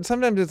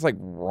sometimes it's like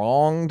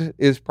wronged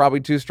is probably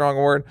too strong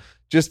a word.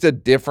 Just a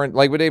different,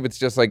 like with Dave, it's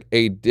just like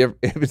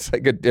it's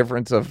like a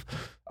difference of,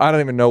 I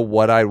don't even know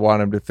what I'd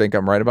want him to think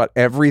I'm right about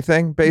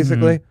everything,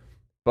 basically. Mm-hmm.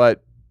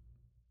 But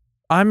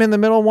I'm in the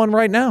middle of one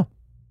right now.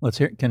 Let's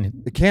hear it.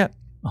 You can't.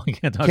 Oh, you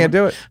can't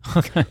do it.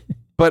 Okay.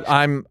 But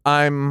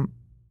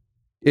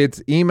it's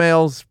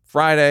emails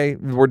Friday.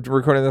 We're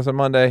recording this on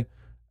Monday.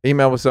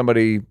 Email with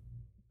somebody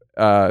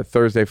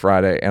Thursday,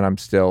 Friday, and I'm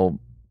still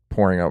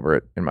poring over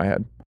it in my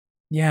head.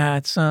 Yeah,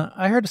 it's.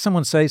 I heard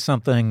someone say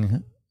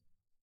something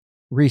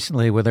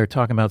recently where they're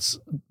talking about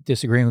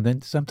disagreeing with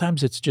it.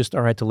 Sometimes it's just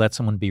all right to let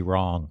someone be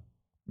wrong.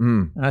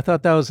 And I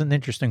thought that was an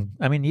interesting.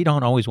 I mean, you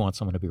don't always want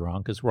someone to be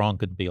wrong because wrong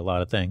could be a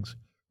lot of things.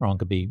 Wrong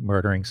could be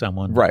murdering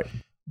someone, right?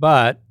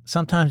 But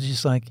sometimes it's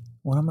just like,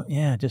 what am I?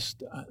 Yeah,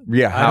 just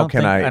how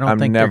can I? I'm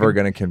never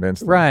going to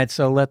convince them. Right.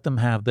 So let them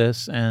have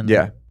this, and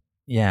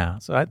yeah.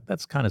 So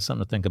that's kind of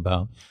something to think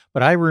about.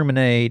 But I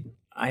ruminate.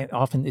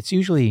 It's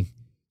usually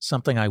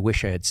something I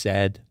wish I had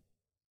said,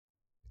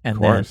 and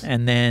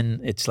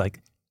then it's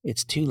like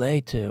it's too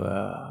late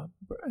to,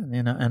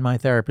 And my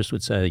therapist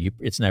would say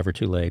it's never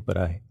too late, but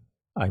I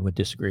would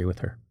disagree with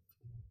her.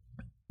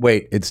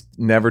 Wait, it's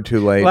never too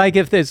late. Like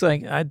if there's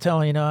like I'd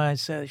tell her, I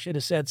should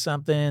have said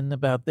something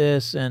about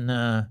this, and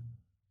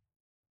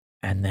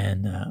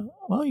then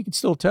well, you can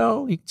still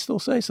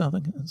say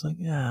something. It's like,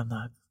 yeah, I'm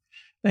not.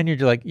 Then you're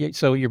like,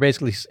 so you're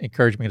basically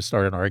encouraging me to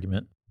start an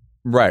argument,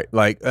 right?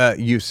 Like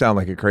you sound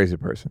like a crazy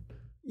person.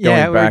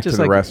 Yeah, going back to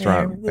the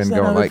restaurant and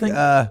going like,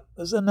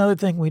 there's another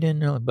thing we didn't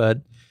know,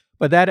 but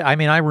that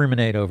I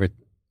ruminate over,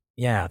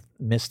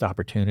 missed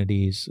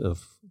opportunities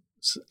of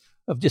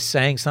just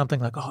saying something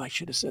like, oh, I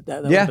should have said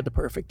that. That would have been the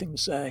perfect thing to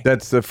say.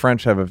 That's the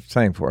French have a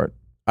saying for it.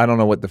 I don't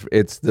know what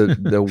it's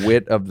the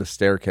wit of the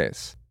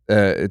staircase.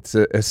 it's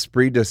a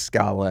esprit de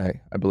scale,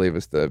 I believe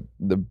is the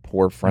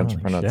poor French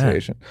Holy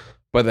pronunciation.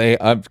 But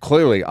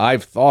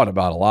I've thought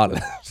about a lot of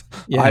this.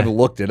 Yeah. I've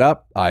looked it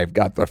up. I've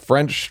got the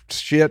French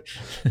shit.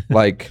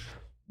 Like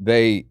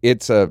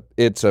it's a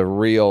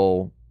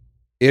real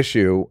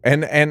issue.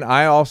 And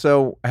I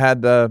also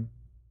had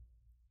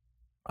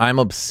I'm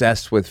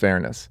obsessed with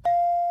fairness,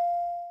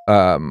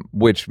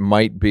 which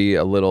might be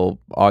a little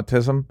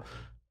autism.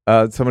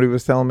 Somebody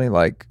was telling me,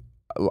 like,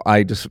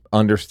 I just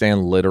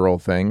understand literal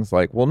things.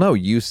 Like, well, no,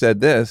 you said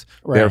this,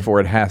 therefore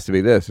it has to be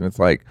this. And it's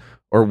like,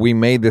 or we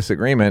made this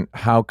agreement.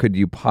 How could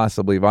you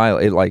possibly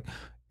violate it? Like,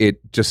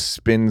 it just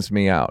spins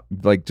me out.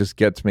 Like, just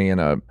gets me in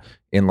the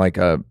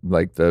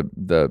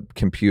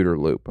computer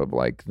loop of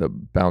like the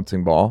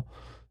bouncing ball.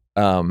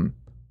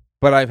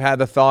 But I've had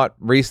the thought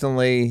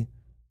recently,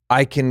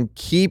 I can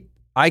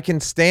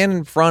stand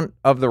in front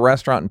of the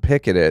restaurant and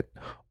picket it,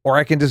 or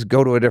I can just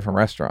go to a different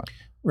restaurant.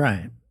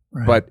 Right.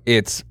 But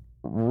it's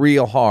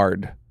real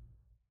hard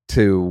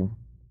for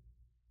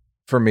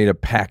me to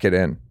pack it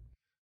in.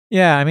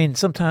 Yeah, I mean,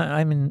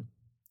 sometimes,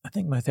 I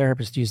think my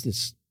therapist used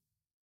this,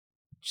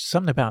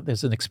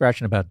 there's an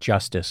expression about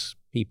justice,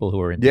 people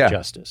who are into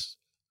justice.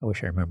 I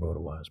wish I remember what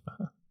it was. But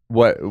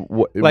What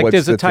like what's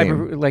there's a the type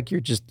theme? of, like you're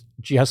just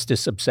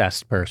justice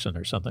obsessed person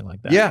or something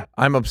like that. Yeah,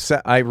 I'm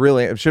upset.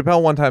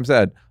 Chappelle one time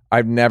said,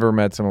 I've never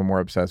met someone more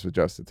obsessed with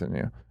justice than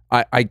you.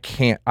 I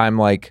can't, I'm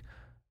like,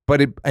 but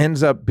it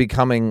ends up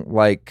becoming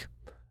like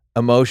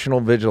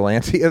emotional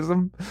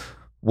vigilantism,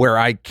 where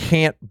I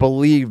can't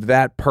believe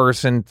that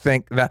person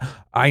think that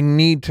I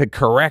need to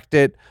correct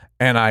it.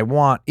 And I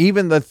want,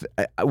 even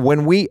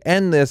when we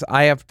end this,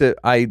 I have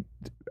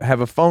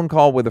a phone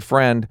call with a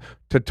friend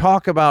to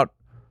talk about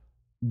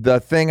the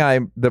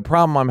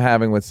problem I'm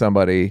having with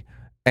somebody,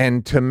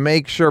 and to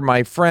make sure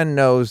my friend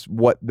knows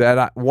what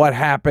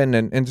happened,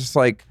 and just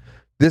like,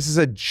 this is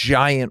a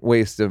giant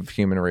waste of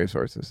human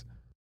resources.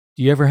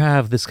 Do you ever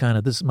have this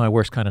is my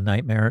worst kind of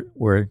nightmare,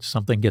 where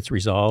something gets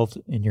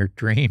resolved in your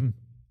dream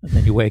and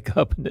then you wake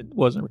up and it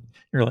wasn't,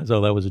 you realize,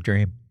 oh, that was a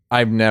dream?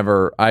 If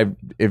you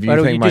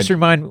But think you just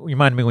remind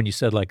me when you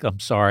said, like, I'm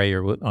sorry,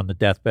 or on the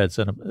deathbed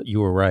said, you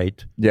were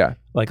right. Yeah.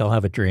 Like, I'll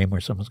have a dream where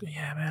someone's going,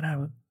 yeah,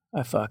 man,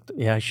 I fucked.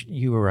 Yeah,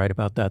 you were right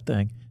about that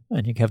thing.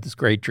 And you have this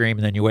great dream,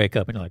 and then you wake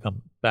up and you're like,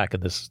 I'm back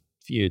in this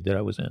feud that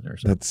I was in, or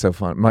something. That's so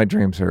fun. My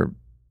dreams are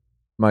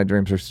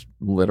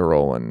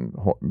literal and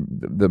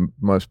the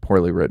most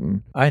poorly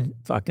written.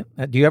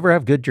 Do you ever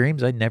have good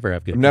dreams? I never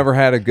have good dreams. Never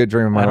had a good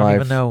dream in my life. I don't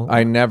even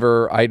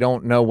know. I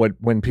don't know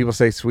when people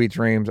say sweet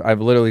dreams, I've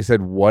literally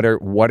said, what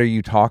are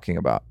you talking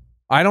about?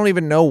 I don't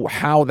even know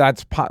how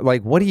that's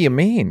like, what do you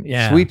mean?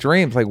 Yeah. Sweet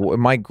dreams. Like,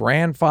 my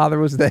grandfather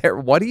was there.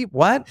 What?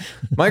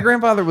 My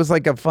grandfather was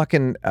like a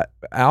fucking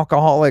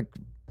alcoholic,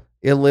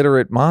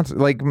 illiterate monster.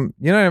 Like, you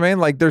know what I mean?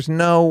 Like, there's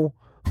no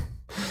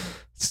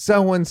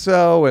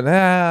so-and-so and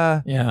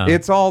yeah.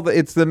 It's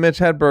the Mitch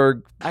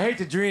Hedberg. I hate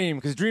to dream,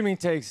 because dreaming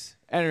takes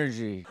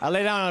energy. I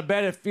lay down on a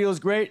bed, it feels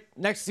great.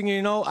 Next thing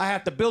you know, I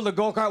have to build a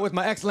go-kart with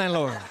my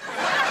ex-landlord.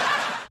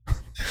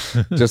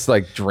 Just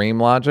like dream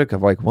logic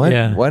of like, what?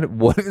 Yeah.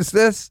 What is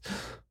this?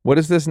 What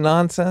is this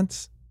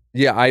nonsense?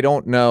 Yeah, I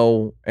don't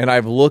know. And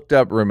I've looked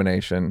up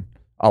rumination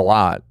a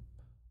lot,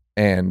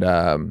 and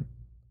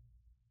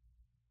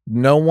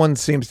no one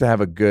seems to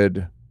have a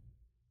good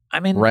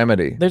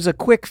remedy. There's a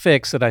quick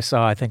fix that I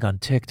saw, I think, on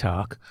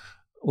TikTok,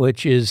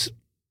 which is,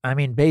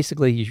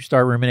 basically you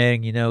start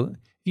ruminating, if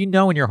you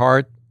know in your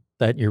heart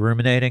that you're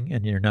ruminating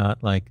and you're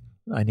not like,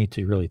 I need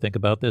to really think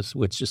about this,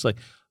 which just like,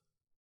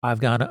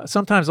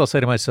 sometimes I'll say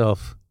to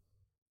myself,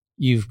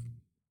 you've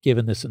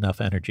given this enough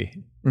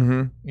energy.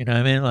 Mm-hmm. You know what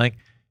I mean? Like,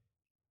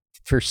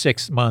 for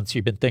 6 months,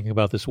 you've been thinking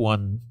about this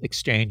one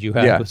exchange you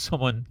had with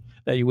someone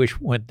that you wish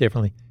went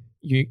differently.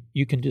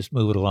 You can just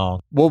move it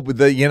along. Well,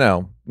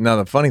 now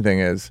the funny thing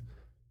is,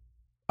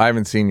 I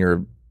haven't seen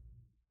your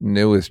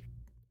newest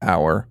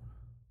hour,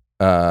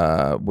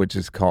 which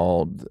is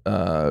called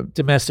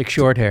Domestic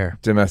Short Hair.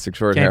 Domestic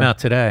Short Hair.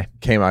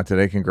 Came out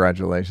today.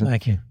 Congratulations.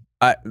 Thank you.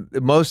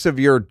 Most of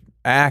your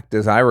act,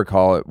 as I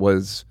recall it,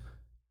 was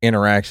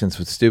interactions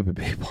with stupid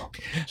people.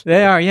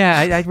 They are, yeah.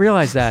 I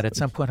realized that at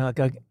some point.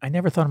 I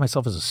never thought of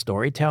myself as a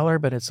storyteller,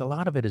 but a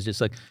lot of it is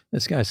just like,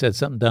 this guy said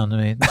something dumb to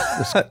me.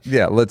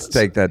 Yeah, let's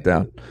take that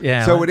down.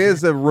 Yeah. So it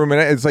is a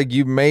rumination. It's like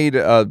you made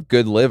a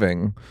good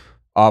living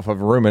off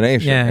of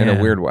rumination in a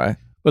weird way.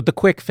 But the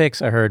quick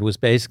fix I heard was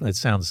basically, it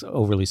sounds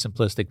overly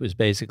simplistic, was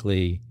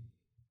basically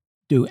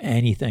do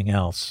anything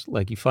else.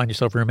 Like, you find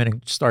yourself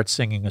ruminating, start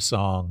singing a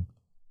song.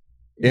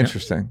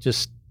 Interesting.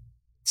 Just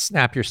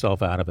snap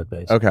yourself out of it,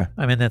 basically. Okay.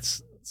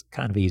 It's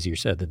kind of easier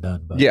said than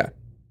done. But yeah.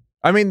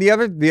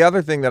 The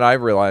other thing that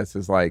I've realized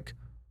is like,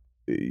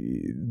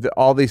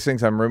 all these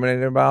things I'm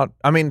ruminating about.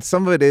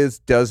 Some of it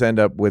does end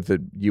up with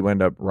you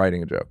end up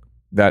writing a joke.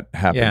 That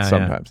happens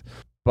sometimes. Yeah.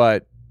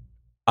 But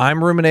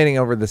I'm ruminating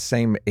over the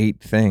same 8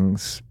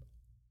 things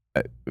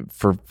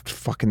for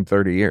fucking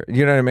 30 years.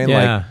 You know what I mean?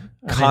 Yeah.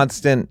 Like,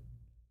 constant.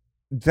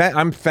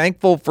 I'm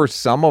thankful for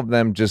some of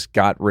them just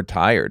got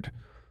retired.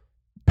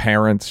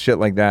 parents, shit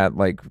like that.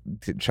 Like,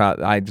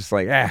 I just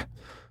like,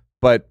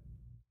 But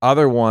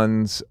other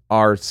ones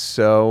are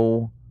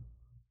so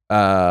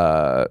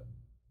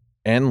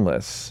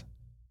endless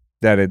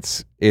that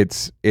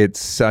it's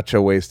such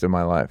a waste of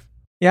my life.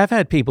 Yeah, I've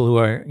had people who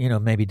are,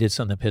 maybe did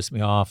something that pissed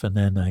me off, and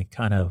then I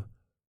kind of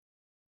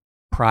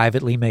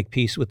privately make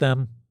peace with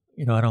them.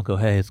 I don't go,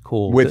 hey, it's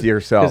cool. With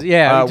yourself.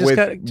 Yeah, just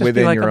within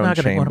be like, your I'm own not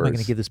gonna, what am I chambers. going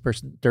to give this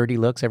person dirty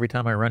looks every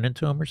time I run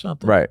into them or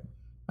something? Right.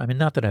 I mean,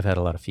 not that I've had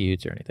a lot of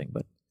feuds or anything,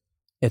 but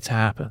it's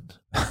happened.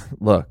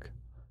 Look.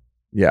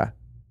 Yeah.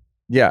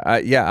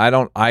 I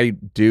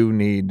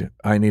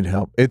need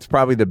help. It's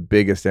probably the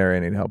biggest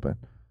area I need help in.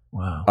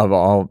 Wow. Of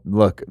all,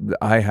 look,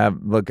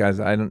 guys,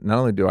 not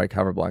only do I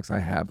cover blocks, I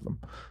have them.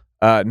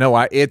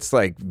 It's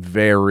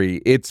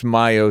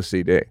my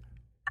OCD.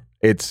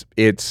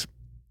 It's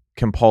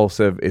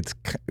compulsive. It's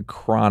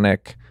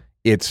chronic.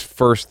 It's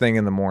first thing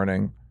in the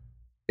morning.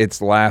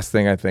 It's last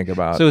thing I think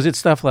about. So is it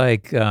stuff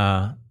like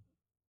an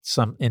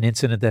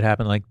incident that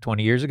happened like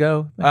 20 years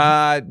ago?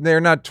 They're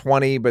not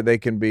 20, but they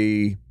can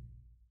be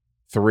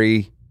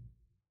 3.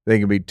 They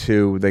can be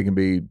 2. They can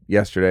be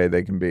yesterday.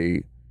 They can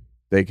be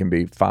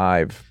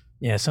 5.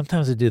 Yeah,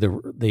 sometimes I do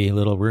the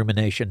little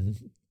rumination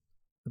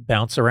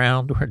bounce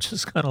around where it's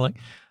just kind of like,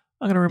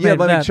 I'm going to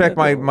remember let that. me check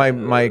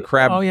my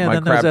crab. Oh yeah, my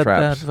then crab there's that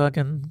traps.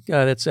 fucking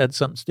guy that said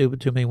something stupid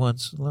to me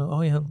once.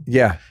 Oh yeah,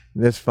 Yeah,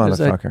 this there's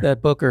motherfucker.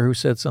 that booker who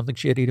said something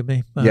shitty to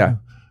me. Yeah,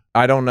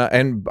 I don't know,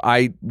 and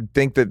I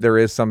think that there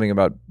is something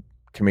about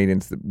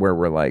comedians where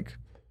we're like,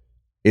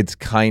 it's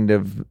kind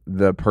of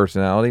the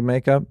personality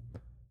makeup,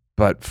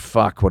 but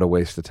fuck, what a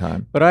waste of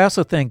time. But I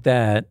also think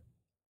that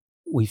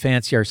we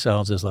fancy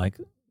ourselves as like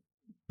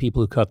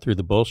people who cut through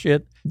the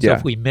bullshit. So Yeah.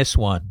 if we miss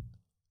one,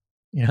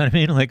 you know what I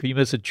mean? Like if you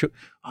miss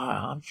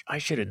I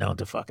should have known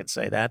to fucking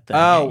say that thing.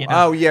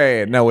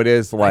 Yeah. No, it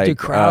is like do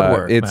crowd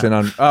work, It's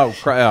man.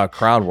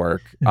 crowd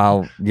work.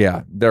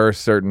 There are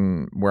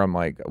certain where I'm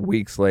like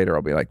weeks later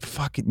I'll be like,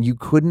 fucking, you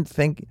couldn't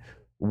think.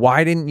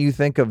 Why didn't you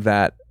think of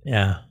that?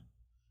 Yeah.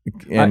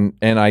 And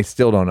I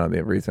still don't know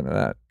the reason of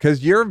that,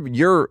 because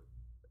you're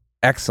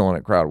excellent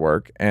at crowd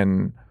work.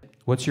 And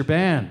What's your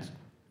band?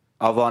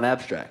 Avant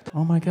Abstract.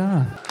 Oh my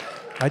God.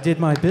 I did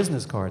my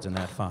business cards in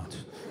that font.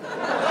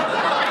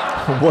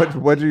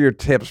 what are your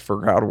tips for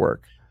crowd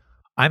work?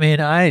 I mean,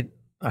 I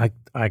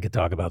could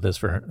talk about this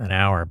for an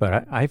hour,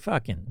 but I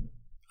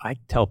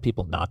tell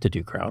people not to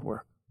do crowd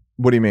work.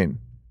 What do you mean?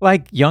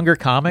 Like younger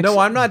comics? No,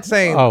 I'm not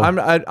saying. Oh.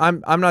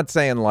 I'm not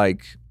saying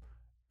like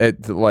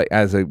it like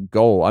as a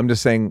goal. I'm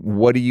just saying,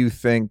 what do you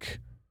think?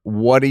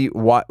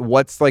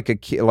 What's like a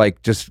key,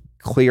 like just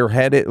clear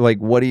headed? Like,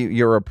 what do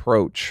your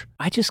approach?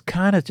 I just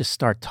kind of just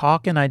start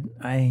talking.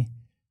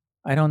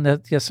 I don't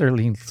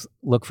necessarily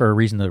look for a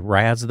reason to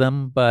razz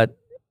them, but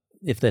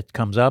if that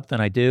comes up, then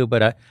I do.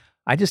 But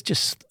I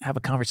just have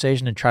a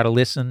conversation and try to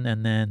listen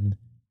and then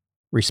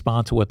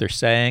respond to what they're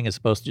saying, as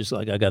opposed to just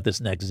like, I got this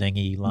next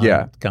zingy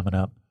line coming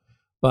up.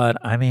 But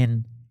I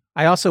mean,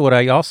 what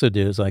I also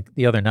do is like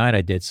the other night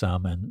I did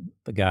some, and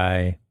the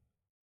guy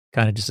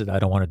kind of just said, I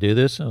don't want to do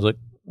this. And I was like,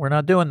 we're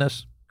not doing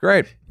this.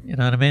 Great. You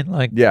know what I mean?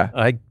 Like, Yeah.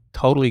 I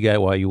totally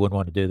get why you wouldn't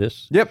want to do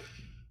this. Yep.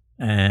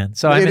 And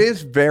so It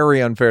is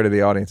very unfair to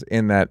the audience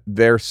in that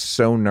they're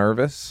so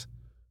nervous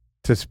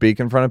to speak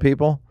in front of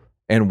people,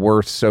 and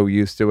we're so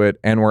used to it,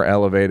 and we're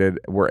elevated,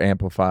 we're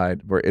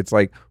amplified, it's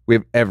like we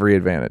have every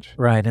advantage.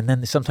 Right, and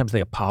then sometimes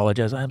they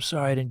apologize. I'm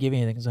sorry, I didn't give you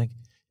anything. It's like,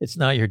 it's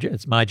not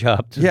it's my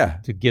job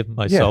to give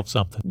myself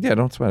something. Yeah,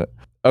 don't sweat it.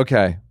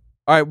 Okay.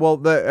 All right, well,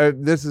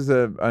 this is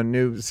a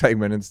new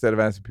segment. Instead of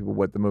asking people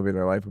what the movie of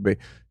their life would be,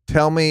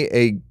 tell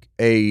me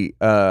a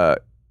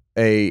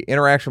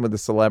interaction with a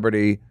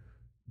celebrity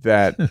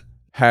that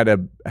had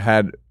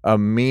a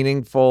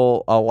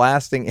meaningful, a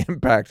lasting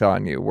impact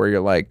on you, where you're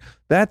like,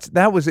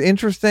 that was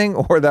interesting,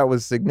 or that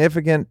was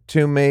significant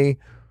to me,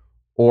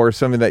 or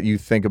something that you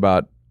think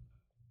about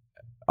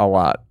a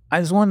lot.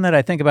 There's one that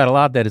I think about a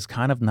lot that is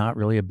kind of not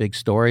really a big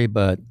story,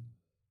 but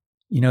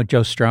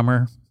Joe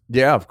Strummer.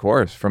 Yeah, of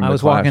course. From I the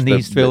was Clash, walking the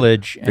East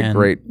Village, the and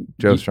great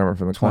Joe Strummer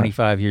from the Clash.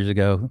 25 years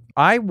ago.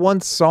 I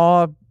once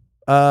saw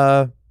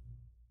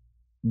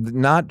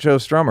not Joe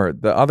Strummer,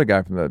 the other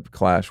guy from the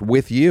Clash,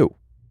 with you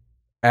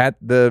at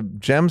the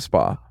Gem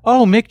Spa.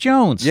 Oh, Mick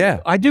Jones.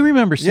 Yeah. I do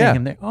remember seeing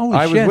him there. Holy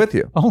I shit. was with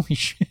you. Holy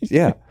shit.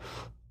 Yeah.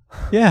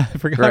 Yeah, I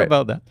forgot Great.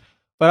 about that.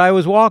 But I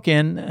was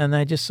walking, and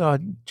I just saw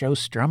Joe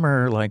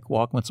Strummer like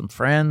walking with some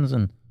friends,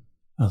 and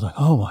I was like,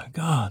 oh my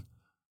God.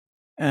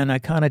 And I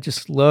kind of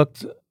just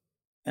looked,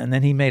 and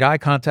then he made eye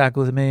contact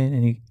with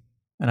me,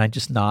 and I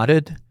just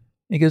nodded.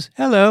 He goes,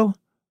 hello.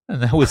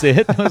 And that was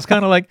it. I was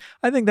kind of like,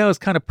 I think that was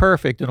kind of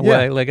perfect in a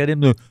way. Like I didn't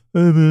know,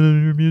 oh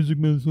man, your music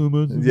meant so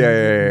much.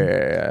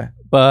 Yeah.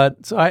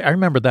 But so I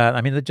remember that.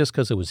 I mean, just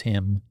because it was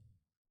him.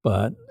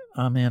 But,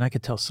 oh man, I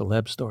could tell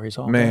celeb stories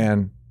all day.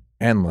 Man,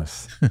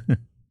 endless.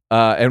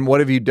 And what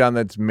have you done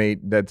that's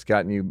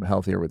gotten you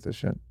healthier with this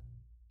shit?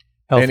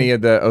 Healthy? Any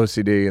of the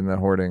OCD and the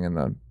hoarding and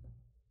the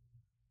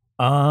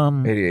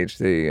Um,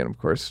 ADHD and, of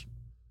course,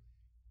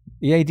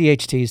 The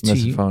ADHD is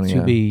Misophonia.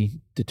 to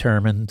be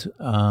determined.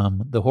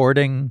 The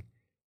hoarding,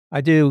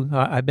 I've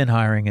been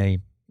hiring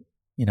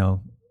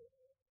an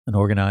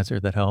organizer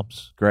that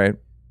helps. Great.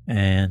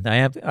 And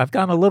I've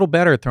gotten a little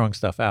better at throwing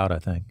stuff out, I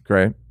think.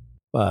 Great.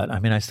 But I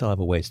mean, I still have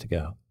a ways to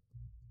go.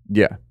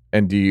 Yeah.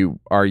 And do you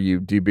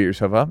beat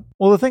yourself up?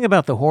 Well, the thing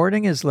about the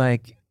hoarding is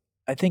like,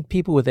 I think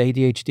people with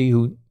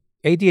ADHD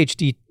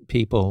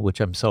people, which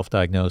I'm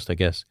self-diagnosed, I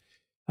guess,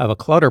 have a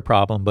clutter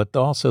problem, but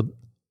also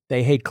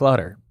they hate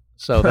clutter.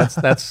 So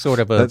that's sort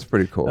of that's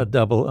pretty cool. A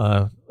double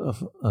a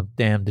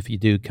damned if you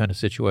do kind of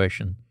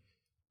situation.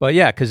 But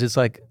yeah, because it's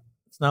like,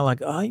 it's not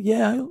like, oh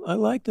yeah, I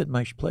like that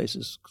my place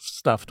is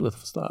stuffed with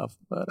stuff,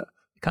 but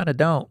I kind of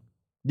don't.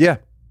 Yeah.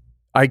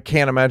 I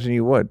can't imagine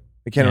you would.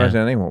 I can't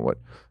imagine anyone would.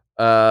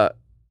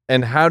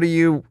 And how do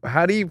you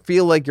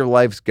feel like your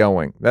life's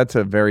going? That's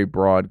a very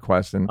broad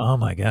question. Oh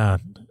my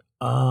God.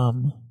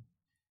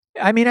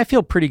 I mean, I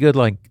feel pretty good.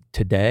 Like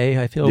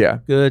today, I feel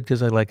good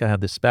because I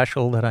have this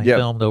special that I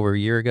filmed over a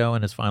year ago,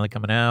 and it's finally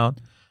coming out.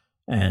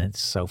 And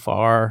it's so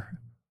far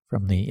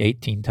from the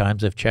 18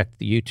 times I've checked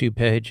the YouTube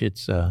page,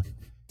 it's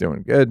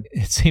doing good.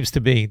 It seems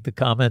to be, the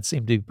comments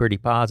seem to be pretty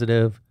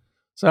positive.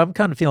 So I'm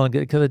kind of feeling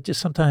good because it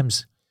just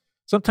sometimes,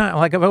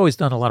 like I've always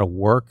done a lot of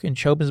work in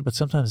show business, but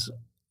sometimes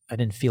I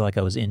didn't feel like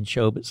I was in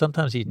show. But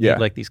sometimes you need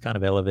like these kind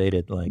of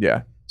elevated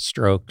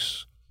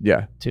strokes.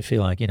 Yeah. To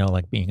feel like,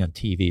 like being on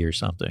TV or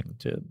something,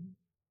 to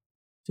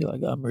feel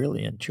like I'm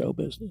really in show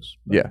business.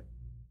 But, yeah.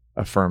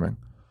 Affirming.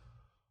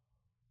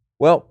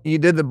 Well, you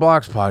did the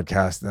Blocks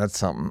podcast. That's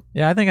something.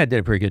 Yeah, I think I did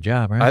a pretty good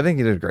job, right? I think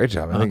you did a great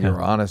job. I think you were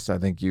honest. I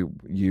think you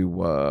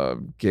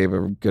gave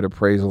a good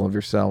appraisal of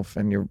yourself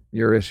and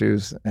your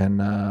issues. And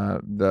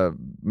the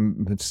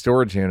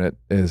storage unit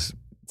is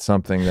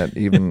something that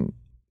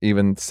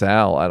even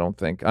Sal,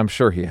 I'm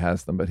sure he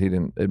has them, but he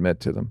didn't admit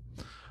to them.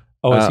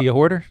 Oh, is he a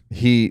hoarder?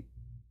 He's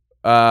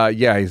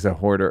a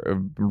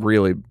hoarder.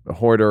 Really a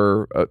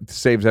hoarder.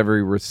 Saves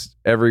every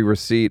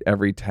receipt,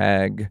 every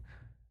tag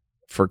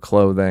for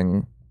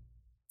clothing.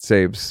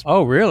 Saves.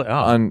 Oh, really?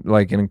 Oh,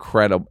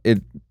 incredible.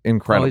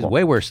 Oh, he's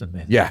way worse than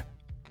me. Yeah.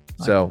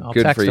 So I'll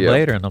good text for him you.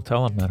 later, and I'll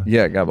tell him that.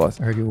 Yeah. God bless.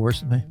 I heard you're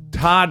worse than me.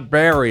 Todd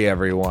Barry,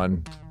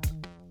 everyone.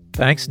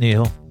 Thanks,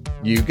 Neil.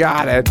 You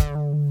got it.